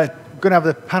 we're going to have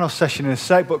the panel session in a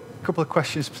sec, but a couple of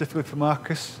questions specifically for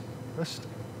Marcus first.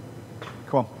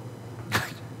 Come on.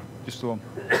 Just the one.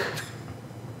 You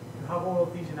have all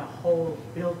of these in a whole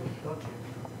building, don't you?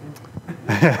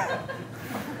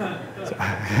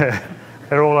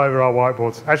 They're all over our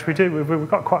whiteboards. Actually, we've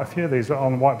got quite a few of these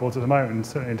on whiteboards at the moment, and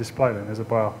certainly in display them as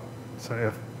well.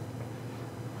 So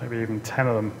maybe even 10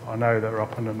 of them I know that are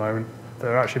up at the moment that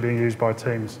are actually being used by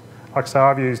teams. Like I say,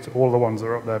 I've used all the ones that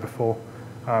are up there before,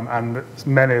 and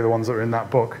many of the ones that are in that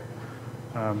book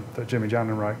that Jimmy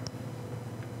Janlin wrote.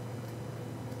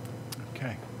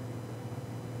 Okay.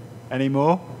 Any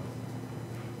more?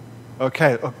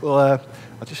 Okay, well,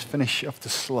 I'll just finish off the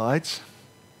slides.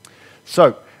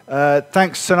 So,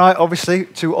 thanks tonight, obviously,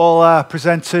 to all our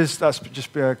presenters. That's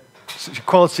just been such a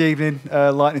quality evening,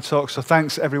 lightning talk, so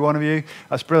thanks, every one of you.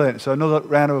 That's brilliant. So another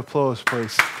round of applause,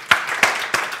 please.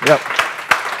 Yep.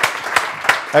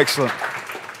 Excellent.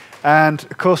 And,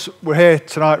 of course, we're here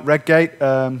tonight, Redgate,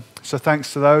 so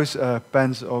thanks to those.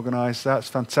 Ben's organised that. It's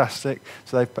fantastic.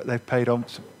 So they've paid on.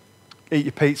 Eat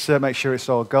your pizza, make sure it's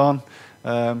all gone.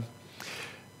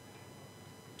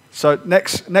 So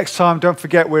next time, don't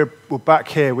forget we're back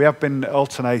here. We have been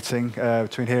alternating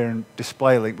between here and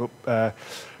Display Link, but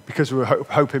because we were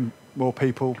hoping more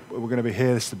people were going to be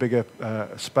here, this is the bigger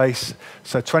space.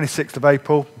 So 26th of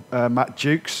April, Matt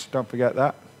Dukes, don't forget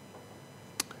that.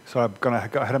 So I've got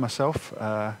ahead of myself.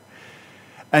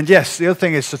 And yes, the other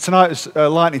thing is, so tonight was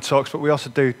lightning talks, but we also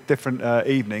do different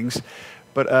evenings.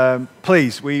 But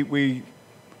please, we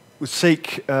would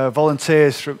seek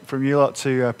volunteers from you lot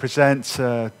to present,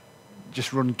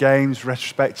 just run games,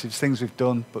 retrospectives, things we've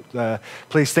done. But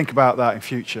please think about that in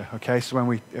future, okay? So when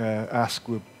we ask,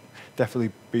 we'll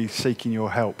definitely be seeking your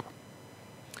help.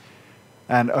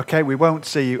 And okay, we won't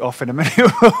see you off in a minute.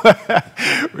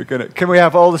 Can we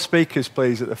have all the speakers,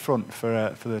 please, at the front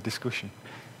for the discussion?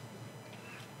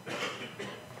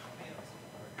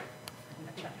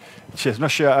 Cheers. I'm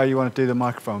not sure how you want to do the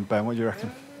microphone, Ben. What do you reckon?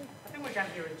 I think we can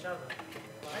hear each other,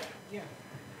 right? Yeah.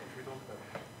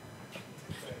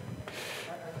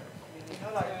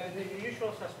 Like the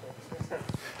usual suspects.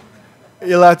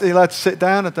 You're allowed to sit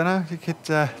down? I don't know. You could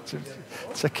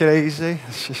take it easy.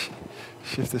 Let's just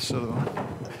shift this other one.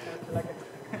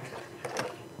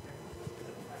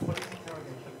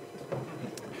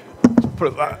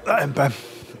 put that in, Ben.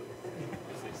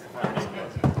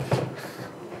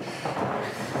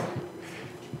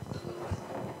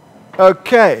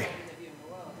 Okay.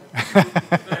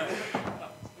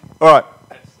 All right.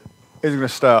 Who's going to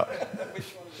start?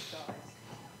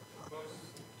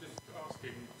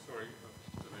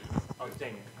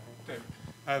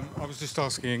 I was just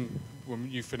asking when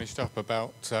you finished up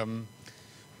about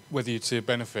whether you'd see a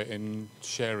benefit in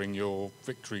sharing your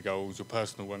victory goals, your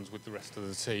personal ones, with the rest of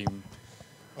the team.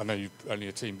 I know you're only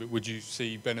a team, but would you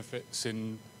see benefits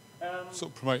in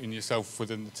sort of promoting yourself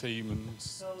within the team and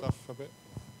stuff a bit?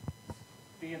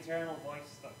 The internal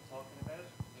voice that we're talking about,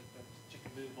 the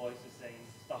chicken boo voice is saying,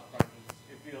 stop bragging.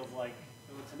 It feels like,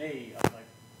 to me, I'm like,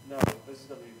 no, this is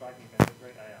going to be bragging about how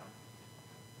great I am.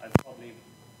 I'd probably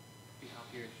be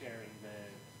happier sharing the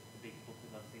big book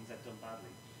of things I've done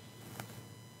badly.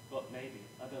 But maybe,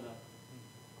 I don't know.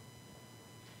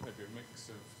 Maybe a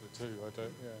mix of the two, I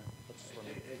don't, yeah. I just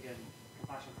Again,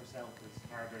 compassion for self is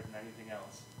harder than anything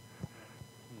else.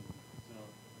 So,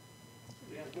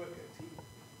 yeah. Work at a team.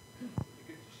 It'd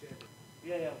be good to share.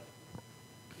 Yeah.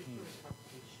 Victories have to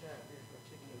be shared in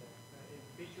particular,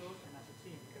 individuals and as a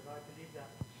team, because I believe that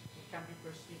it can be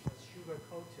perceived as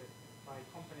sugar-coated by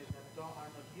companies that are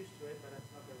not used to it, but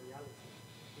that's not the reality.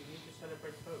 We need to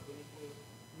celebrate both. We need to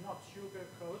not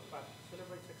sugarcoat, but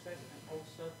celebrate success and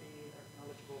also be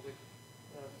knowledgeable with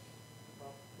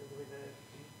the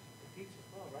defeats as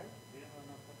well, right? Yeah.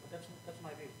 But that's my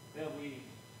view. Yeah,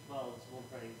 well, it's one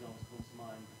phrase that always comes to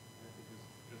mind, because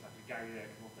it was actually Gary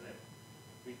there came up with it.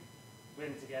 We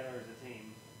win together as a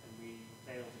team, and we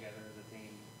fail together as a team,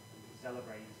 and we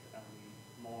celebrate and we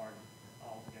mourn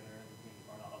all together as a team,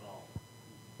 or not at all.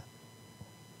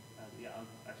 Yeah, I'm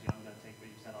going to take what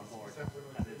you said on board.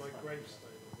 My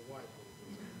gravestone on the whiteboard.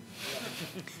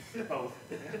 Both.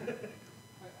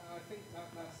 I think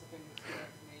that's the thing that stood out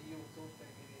to me in your talk,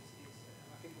 Damien, is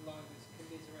I think the line was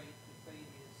commiserate the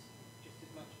failures just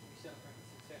as much as we celebrate the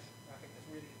success. I think that's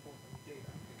really important that we do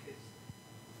that, because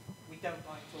we don't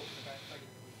like talking about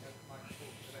failure. We don't like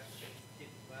talking about things that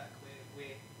didn't work.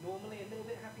 We're normally a little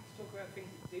bit happy to talk about things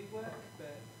that do work,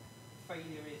 but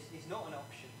failure is not an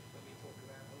option when we talk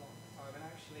about a lot of the time. And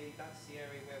actually, that's the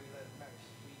area where we learn the most.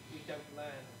 We don't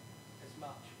learn as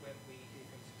much when we do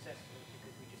things successfully,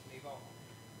 because we just move on.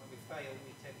 When we fail,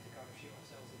 we tend to kind of shoot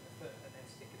ourselves in the foot and then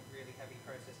stick in a really heavy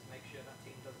process to make sure that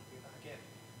team doesn't do that again.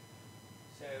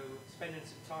 So spending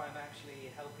some time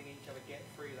actually helping each other get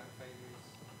through that failure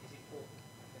is important,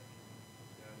 I think.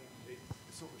 Yeah, it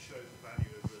sort of shows the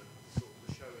value of the sort of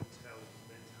the show and tell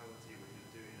mentality when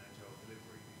you're doing agile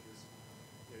delivery, because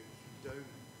if you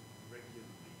don't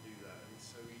regularly do that, and it's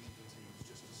so easy for teams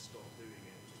just to stop doing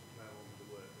it, just plow on with the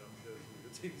work, and I'm sure some of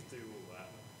your teams do all that.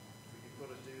 But you've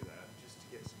got to do that just to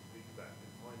get some feedback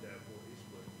and find out what is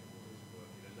working and what isn't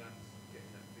working, and that's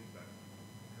getting that feedback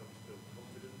helps build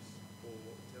confidence, or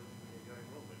what tells you when you're going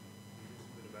wrong and you do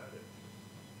something about it.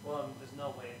 Well, there's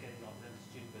no way of getting off them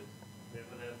stupid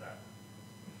without that.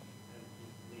 And you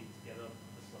need to get up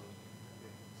the slow.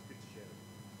 Yeah, it's good to share.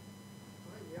 I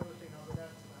think the other thing I would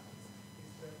add to that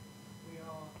is that we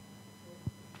are,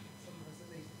 some of us at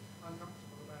least,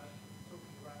 uncomfortable about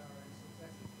talking about our own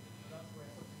successes. And that's where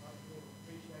something like your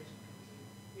appreciation comes in,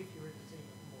 if you're in a team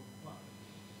of more than one,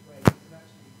 where you can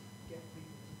actually get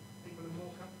people are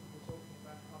more comfortable talking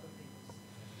about other people's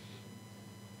successes.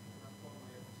 And that's one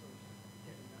way of sort of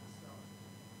getting that started.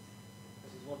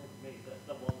 This is one thing for me,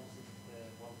 that one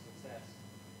success,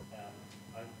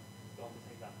 I'm going to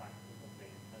take that back to the company.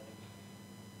 I think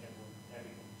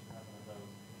every company should have one of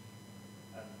those.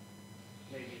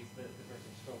 Maybe it's the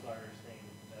British stroke Irish thing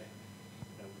that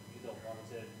you don't want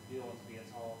to be a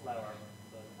tall flower,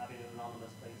 but having an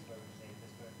anonymous place where we're saying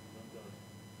this person is no good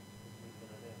is a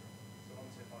good idea. So one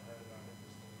tip I heard around it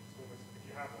was it's always, if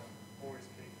you have one, always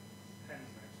keep pens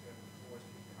next to it, always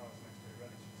keep cards next to it,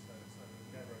 ready to so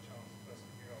there's never a chance the person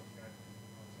can go off and go,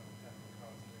 oh, it's on a pen or a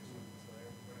card to do something. So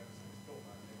whenever somebody's thought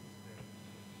about it, just do it.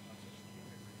 And just keep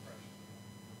it refreshed.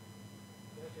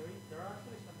 There are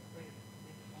actually some pretty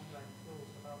big online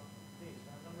tools about this.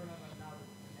 I don't remember now the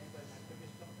name, but in my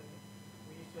previous company,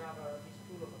 we used to have this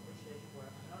tool of appreciation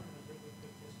where anonymously we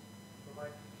could just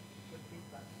provide good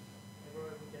feedback.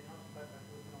 Everywhere we get not feedback,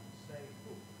 we would not say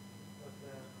who was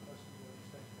the person you were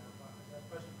expecting out, but that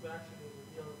person could actually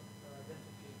reveal their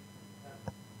identity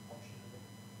option of it.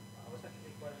 It was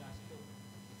actually quite a nice tool.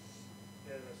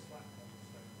 Yeah, there's Slack on the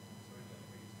so we don't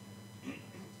use it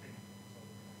as a team. So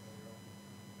earlier on,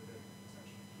 they do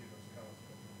essentially queue those cards,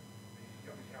 but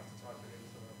you have to type it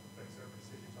into a fixed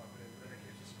precision, type it in, but then it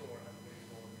gives you a score and has a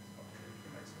leaderboard, and it's got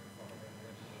it makes it fun and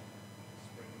then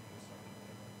spring or something.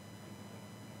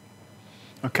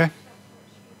 Okay.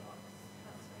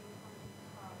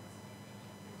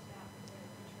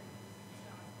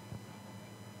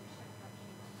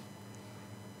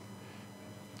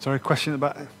 Sorry, question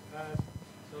about. So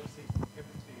obviously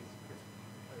empathy is a critical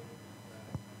component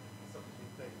something you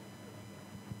think.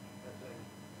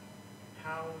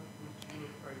 How would you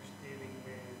approach dealing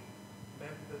with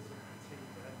members of the team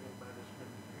and your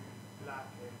management who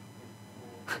lack empathy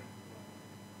for people,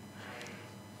 and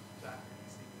that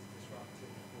seems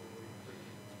disruptive for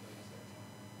improving this process?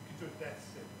 You could do a death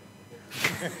simulator.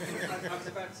 I was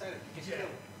about to say that. Yeah.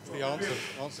 It's the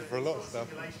answer for a lot of stuff.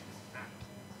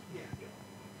 Yeah.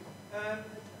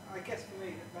 I guess for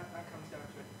me, that comes down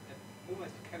to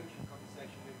almost a coaching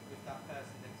conversation with that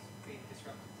person that's being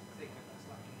disrupted to the team, whether that's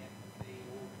lacking empathy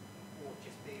or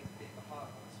just being a bit of a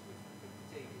hard ass with the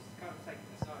team, is to kind of take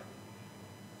them aside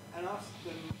and ask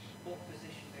them what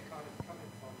position they're kind of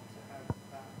coming from to have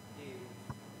that view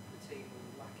of the team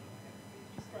or lacking empathy.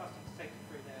 Just to ask them to take them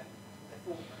through their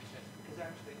thought process, because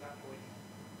actually at that point,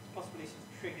 there's possibly some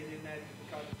triggers in there that you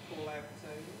can kind of call out and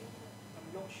say,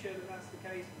 I'm not sure that that's the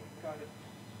case, and you can kind of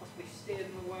possibly steer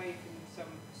them away from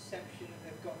some perception that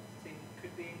they've got of the team that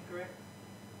could be incorrect.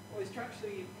 Or is to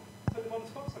actually put them on the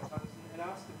spot sometimes and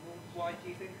ask them, well, why do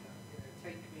you think that? You know,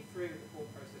 take me through the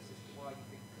thought process as to why you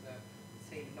think that the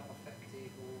team are not effective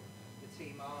or the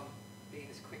team aren't being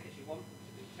as quick as you want them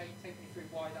to be. Take me through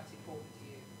why that's important to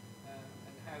you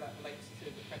and how that relates to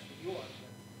the pressure you're under.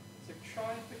 So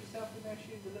try and put yourself in their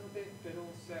shoes a little bit, but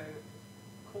also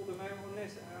call them out on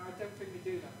this. I don't think we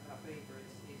do that enough either,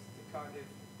 is to kind of,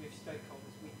 with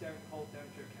stakeholders, we don't hold them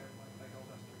to account like they hold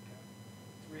us to account.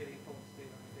 It's really important to do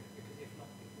that, I think, because if not,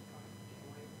 people kind of get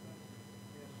away with that.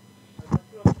 I'd like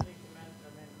to actually comment.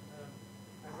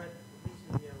 I read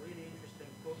recently a really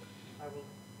interesting book. I will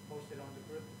post it on the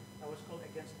group. That was called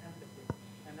Against Empathy.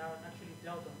 And I actually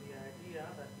dealt on the idea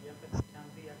that the empathy can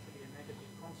be actually a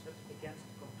negative concept against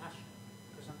compassion.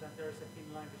 Because sometimes there is a thin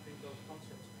line between those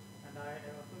concepts. And I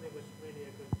thought it was really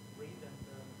a good read, and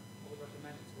I would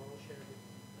recommend it, so I will share it with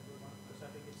everyone, because I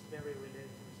think it's very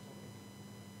related to this topic.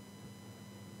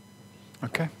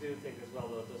 Okay. I do think as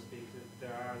well, though, it does speak to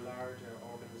there are larger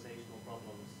organisational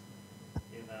problems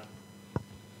in that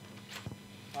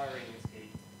hiring is key,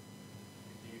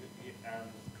 and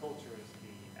culture is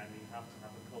key, and you have to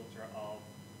have a culture of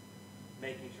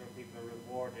making sure people are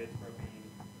rewarded for being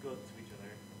good to each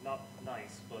other, not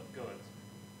nice, but good.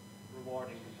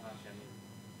 Rewarding compassion,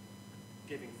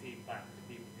 giving feedback to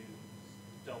people who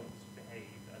don't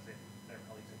behave as if their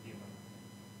colleagues are human.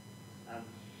 And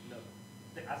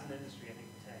as an industry, I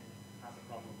think tech has a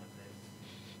problem with this,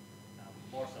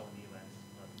 more so in the US,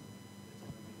 but it's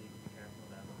something we need to be careful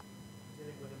about.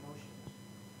 Dealing with emotions.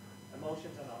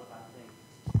 Emotions are not a bad thing.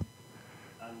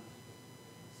 And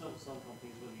some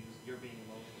companies will use you're being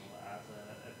emotional as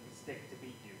a stick to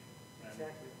beat you.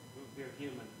 Exactly. We're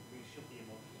human. We should be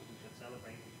emotional. We should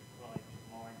celebrate. We should cry. We should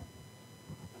mourn.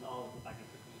 And all of the baggage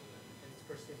that comes with it. And it's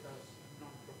perceived as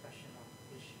non-professional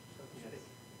issue, so to speak.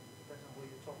 Depends on who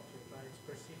you talk to, but it's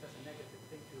perceived as a negative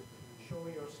thing to show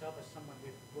yourself as someone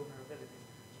with vulnerabilities,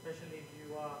 especially if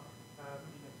you are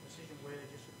in a position where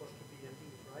you're supposed to be a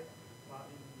lead, right? But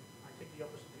I take the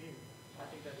opposite view. I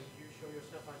think that if you show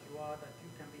yourself as you are, that you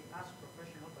can be as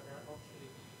professional, but that actually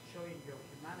showing your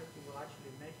humanity will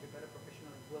actually make you a better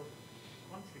professional and will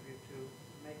contribute to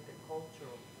make the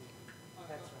culture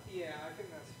better. Yeah, I think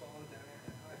that's spot on, Dan.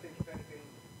 I think if anything,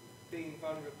 being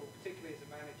vulnerable, particularly as a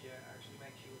manager, actually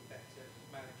makes you a better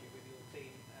manager with your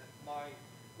team.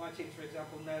 My teams, for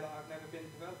example, know that I've never been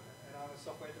a developer, and I'm a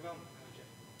software development manager.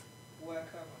 Work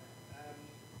hard on it.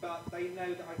 But they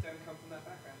know that I don't come from that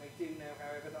background. They do know,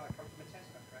 however, that I come from a test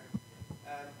background.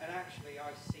 And actually,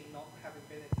 I see not having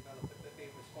been a developer, but being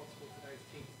responsible for those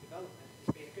teams' development as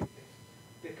being a good thing.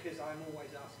 Because I'm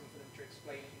always asking for them to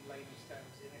explain it in layman's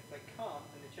terms. And if they can't,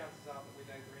 then the chances are that we've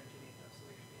over-engineered that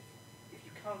solution. If you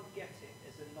can't get it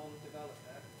as a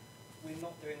non-developer, we're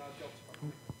not doing our jobs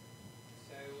properly.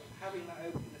 So having that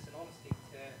openness and honesty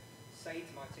to say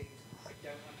to my teams, I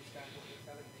don't understand what you're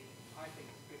telling me, I think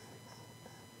is a good thing.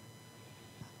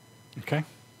 Okay.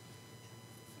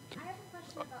 I have a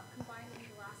question about combining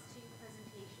the last two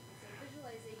presentations, so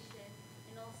visualization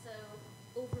and also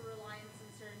over-reliance on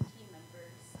certain team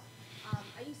members.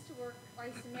 I used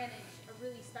to manage a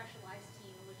really specialized team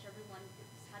in which everyone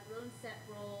had their own set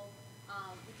role.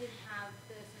 We didn't have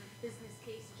the sort of business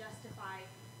case to justify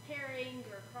pairing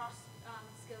or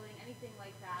cross-skilling, anything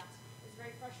like that. It was a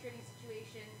very frustrating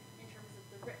situation in terms of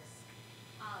the risk.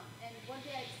 And one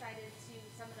day I decided to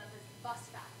sum it up as the bus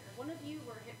factor. One of you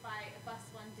were hit by a bus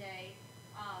one day,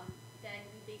 then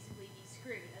we'd basically be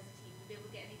screwed as a team. We'd be able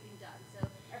to get anything done. So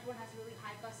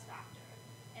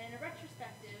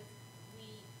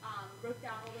wrote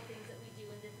down all the things that we do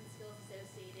and different skills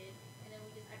associated, and then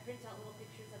I printed out little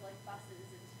pictures of like buses,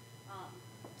 and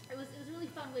it was a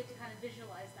really fun way to kind of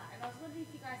visualize that. And I was wondering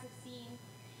if you guys have seen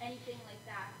anything like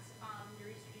that your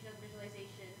research on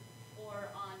visualization or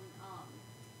on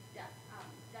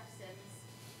DevSims.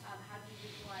 How do you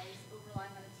visualize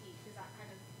relying on a team? Because that kind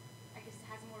of, I guess,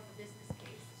 has more of a business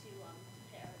case to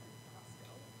pair than Costco.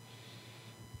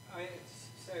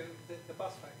 So the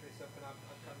bus factor is something I've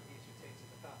kind of used with teams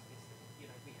in the past. Is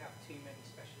that we have too many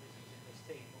specialisms in this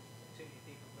team, or too many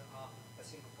people that are a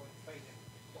single point of failure.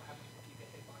 What happens if you get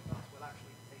hit by a bus? Well,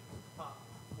 actually, the team falls apart,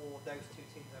 or those two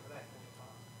teams over there fall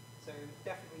apart. So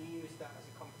definitely use that as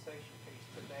a conversation piece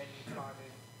to then try to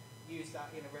use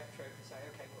that in a retro to say,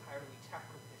 okay, well, how do we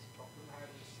tackle this problem? How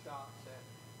do we start to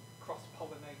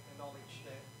cross-pollinate the knowledge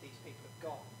that these people have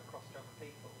got across to other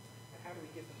people? And how do we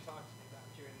give them time to do that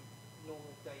during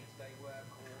normal day-to-day work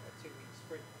or a 2-week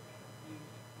sprint?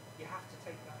 You have to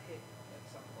take that hit at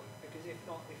some point, because if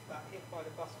not, if that hit by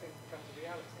the bus thing becomes a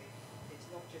reality, it's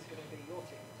not just going to be your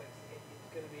team that takes the hit,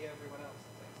 it's going to be everyone else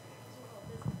that takes the hit as well.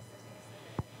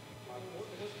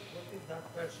 What if that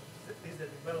person is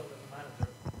the development manager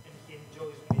and he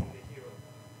enjoys being the hero?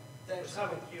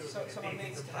 Having heroes someone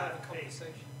needs to have a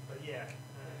conversation. But yeah,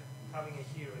 having a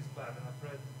hero is bad, and I've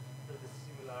read a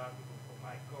similar article from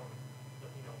Mike Gordon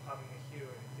that having a hero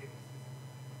in a team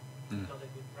is not a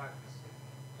good practice.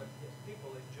 But yes,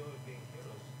 people enjoy being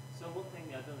heroes. So one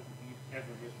thing, I don't know if you've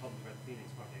ever heard about the Phoenix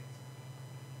project,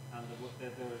 and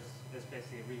there's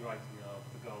basically a rewriting of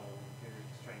the goal, period,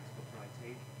 constraints, but for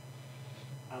IT.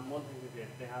 And one thing they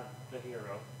did, they had the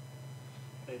hero,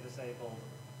 they disabled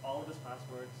all of his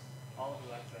passwords, all of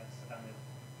his access, and if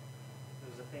there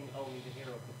was a thing only the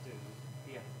hero could do,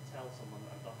 he had to tell someone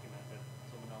and document it,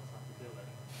 someone else had to do it.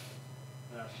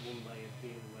 And that's one way of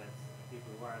dealing with people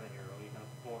who are the hero. You kind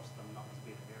of force them not to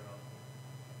be the hero.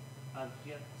 And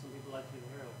yeah, some people like to be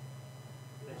the hero.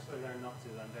 They still learn not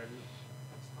to, and they're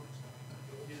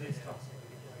usually toxic.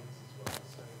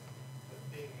 So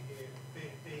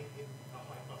being in a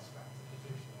high bus factor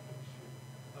position puts you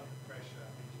under pressure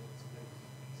and you want to leave.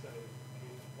 So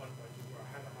in one point where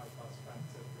I had a high bus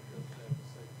factor because there were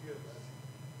so few of us,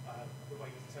 the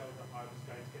way to tell that I was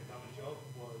going to get done a job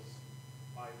was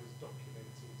I was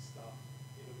documenting stuff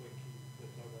in a wiki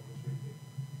that no one was reading.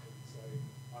 And so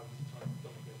I was trying to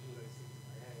document all those things in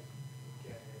my head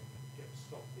and get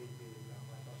stop me being that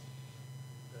high bus.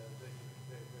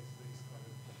 There's these kind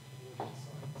of warning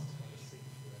signs to kind of see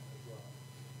through it as well.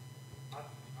 I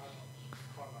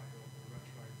quite like your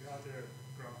retro. The idea of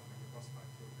graphing the bus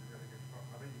factor would be really good fun.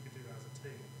 I think you could do that as a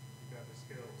team. You could have the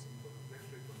skills and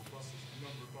literally put the buses, the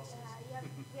number of buses. Yeah,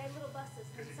 we had little buses.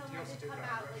 And someone did come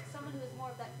out, like someone who was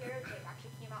more of that hero type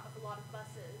actually came out with a lot of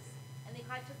buses. And they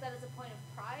kind of took that as a point of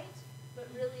pride. But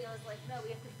really, I was like, no,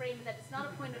 we have to frame that it's not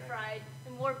a point of pride.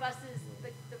 The more buses,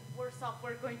 the worse off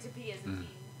we're going to be as a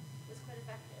team. It was quite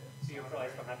effective. So your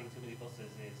prize for having too many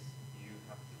buses is you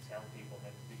have to tell people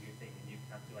how to do your thing and you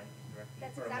can't do anything directly.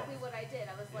 That's exactly what I did.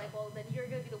 I was like, well, then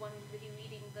you're going to be the one who's going to be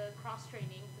leading the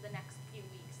cross-training for the next few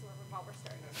weeks while we're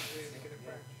starting. That's a really good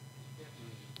approach.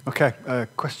 Okay,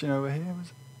 question over here.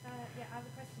 Was it? Yeah, I have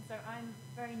a question. So I'm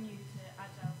very new to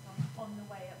Agile, so I'm on the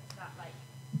way up to that, like,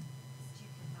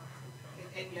 stupid mountain.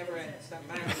 It never ends. That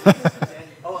mountain.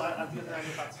 Oh, I'm doing the round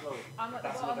that slow. I'm at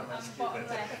the bottom left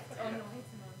on the way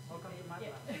to Welcome to my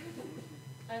life.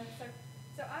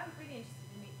 So I'm really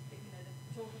interested in the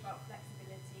talk about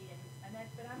flexibility and then,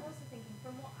 but I'm also thinking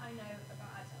from what I know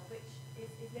about Agile, which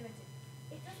is limited,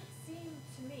 it doesn't seem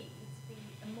to me to be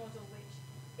a model which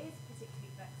is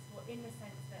particularly flexible in the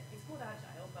sense that it's called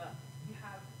Agile, but you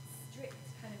have strict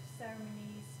kind of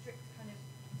ceremonies, strict kind of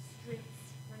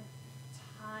sprints, sprint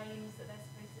times that they're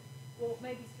supposed to, or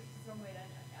maybe strict is the wrong word,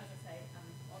 as I say, I'm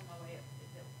on my way up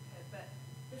the little curve, but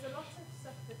there's a lot of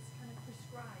stuff that's kind of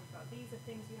prescribed about these are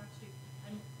things you have to do,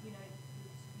 and you read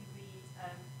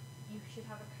you should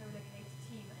have a co-located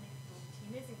team, and if your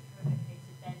team isn't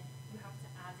co-located, then you have to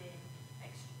add in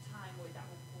extra time, or that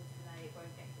will cause delay, it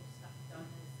won't get your stuff done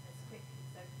as quickly.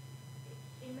 So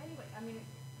in many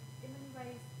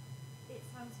ways, it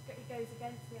goes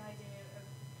against the idea of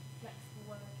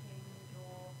flexible working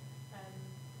or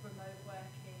remote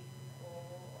working or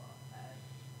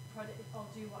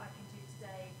I'll do what I can do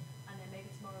today, and then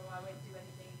maybe tomorrow I won't do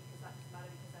anything because that doesn't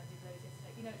matter because I did those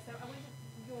yesterday. So I wonder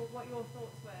what your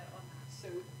thoughts were on that. So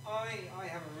I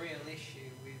have a real issue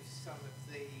with some of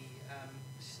the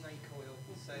snake oil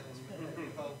salesmen that are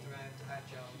involved around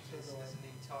Agile as an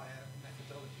entire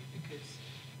methodology, because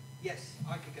yes,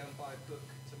 I could go and buy a book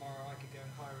tomorrow, I could go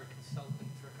and hire a consultant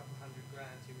for $200,000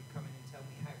 who would come in and tell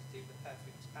me how to do the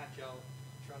perfect Agile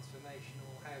transformation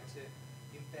or how to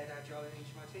embed Agile in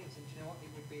each of my teams. And do you know what?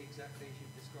 It would be exactly as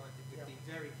you've described. It would be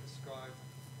very prescribed.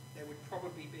 There would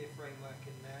probably be a framework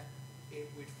in there. It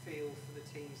would feel for the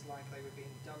teams like they were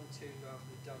being done to rather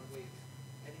than done with.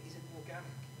 And it isn't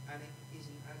organic, and it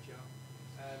isn't Agile.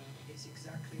 It's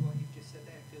exactly what you've just said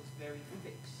there. It feels very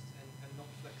fixed and not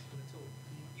flexible at all.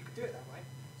 You could do it that way.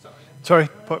 Sorry,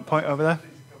 point over there.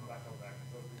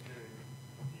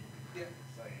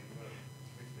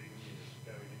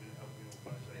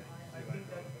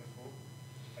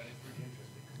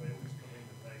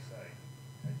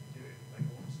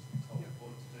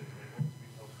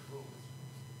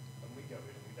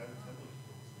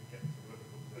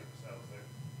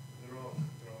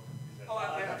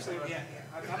 Absolutely, yeah.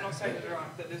 I'm not saying that there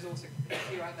aren't, but there's also a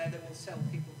few out there that will sell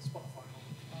people the Spotify model.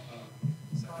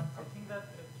 So I think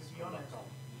that, to be honest,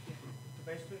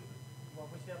 basically what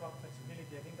we say about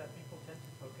flexibility, I think that people tend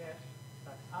to forget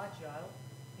that Agile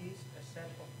is a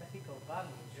set of ethical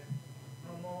values,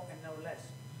 no more and no less.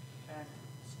 And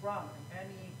Scrum and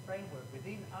any framework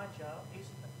within Agile is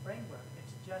a framework.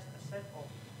 It's just a set of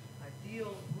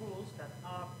ideal rules that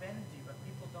are bendy, but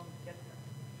people don't get them.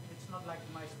 It's not like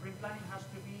my sprint planning has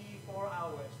to be 4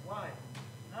 hours. Why?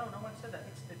 No one said that.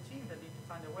 It's the team that need to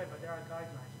find a way, but there are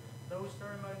guidelines. Those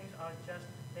ceremonies are just,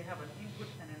 they have an input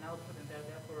and an output, and they're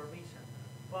there for a reason.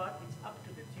 But it's up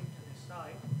to the team to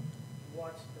decide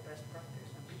what's the best practice,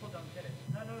 and people don't get it.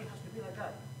 No, it has to be like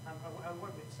that. I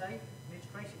work with SAFe, and it's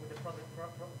crazy with the product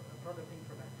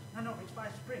increment. No, it's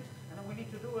 5 sprints, and then we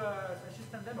need to do a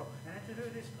system demo, and then to do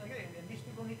this again, and these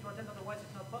people need to attend, otherwise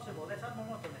it's not possible. Let's add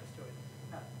more bottlenecks to it.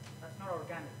 No, that's not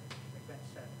organic, like Ben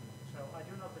said. So I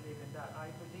do not believe in that.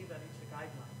 I believe that it's a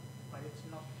guideline, but it's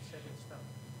not set in stone.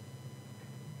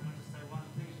 Can I just say one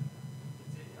thing?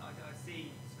 I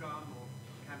see Scrum or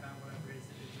Kanban, whatever it is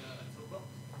a toolbox.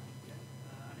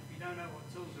 And if you don't know what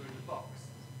tools are in the box,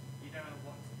 you don't know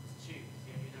what to choose.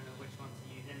 You don't know which one to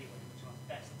use anyway, which one's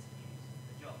best to use for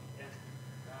the job.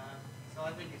 So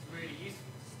I think it's really useful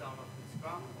to start off with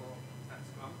Scrum or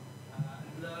Scrum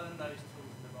and learn those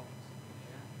tools in the box.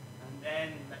 And then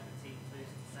let the team loose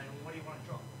to say, well, what do you want to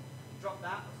drop? You drop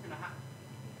that, what's going to happen?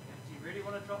 Do you really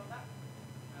want to drop that?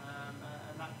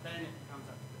 And that then it becomes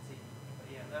up to the team. But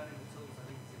yeah, learning the tools I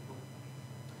think is important.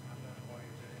 And learn why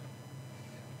you're doing it.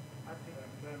 I think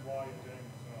learn why you're doing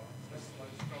it as well. That's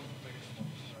like Scrum's the biggest one.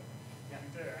 So you can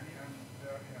do it, and if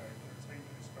you're a team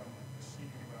that is Scrum,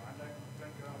 exceedingly well, and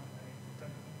don't go out and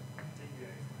don't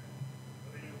deviate from it. But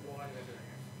they know why they're doing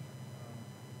it.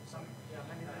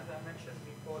 Many things I mentioned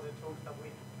before, the tools that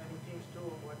many teams do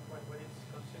what is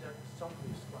considered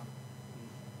zombie Scrum.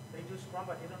 They do Scrum,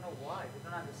 but they don't know why. They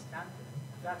don't understand it.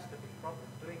 That's the big problem.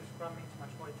 Doing Scrum means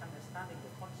much more. It's understanding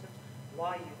the concept,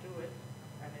 why you do it,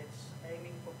 and it's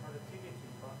aiming for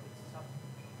productivity. But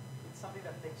it's something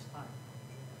that takes time.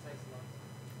 It takes a lot.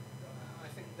 I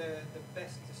think the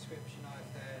best description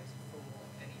I've heard for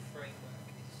any framework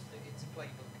is that it's a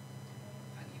playbook,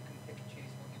 and you can pick and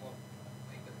choose what you want.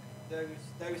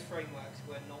 Those frameworks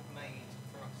were not made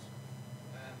for us.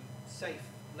 SAFe,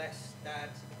 Less,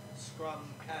 DAD,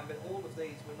 Scrum, Kanban, all of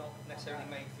these were not necessarily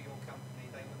made for your company.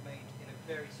 They were made in a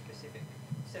very specific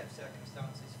set of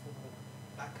circumstances for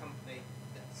that company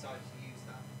that decided to use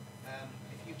that.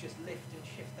 If you just lift and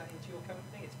shift that into your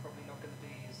company, it's probably not going to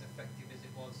be as effective as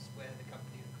it was where the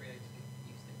company that created it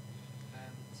used it.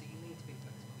 So you need to be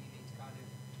flexible. You need to kind of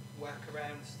work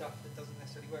around stuff that doesn't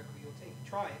necessarily work with your team.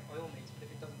 Try it by all means, but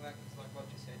if it doesn't work, it's like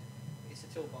Roger said, it's a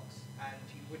toolbox, and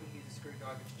you wouldn't use a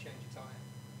screwdriver to change a tyre.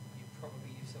 You'd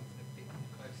probably use something a bit more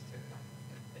close to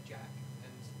a jack,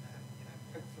 and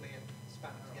hopefully a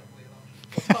spanner to get the wheel off.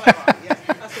 Yeah,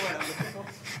 that's the way I'm looking for.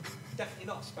 Definitely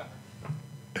not a spanner.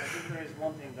 I think there is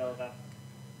one thing though that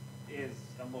is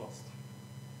a must,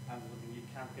 and something you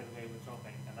can't get away with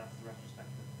dropping, and that's the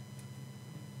retrospective.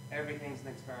 Everything's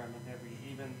an experiment. Every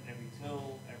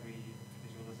tool, every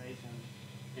visualization.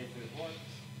 If it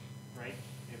works, great.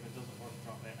 If it doesn't work,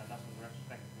 drop it, and that's what the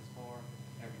retrospective is for.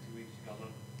 Every 2 weeks you go,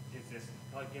 look, is this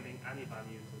giving any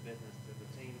value to the business, to the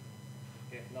team?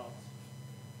 If not,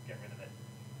 get rid of it.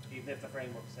 Even if the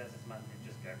framework says it's mandatory,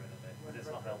 just get rid of it, because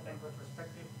it's not helping. When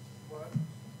retrospective works,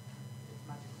 it's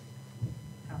magical.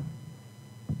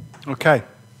 Okay.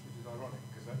 Which is ironic,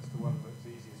 because that's the one that's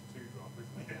easiest to drop,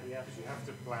 isn't it? Because you have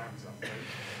to plan something,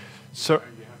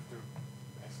 and you have to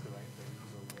escalate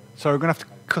things. So we're going to have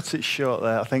to cut it short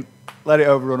there, I think. Let it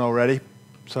overrun already,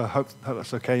 so I hope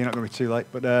that's okay. You're not going to be too late.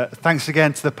 But thanks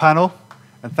again to the panel,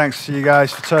 and thanks to you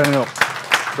guys for turning up.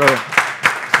 Brilliant.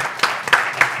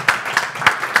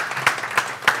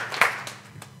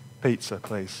 Pizza,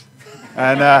 please.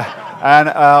 And And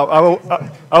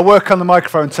I'll work on the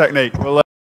microphone technique. We'll,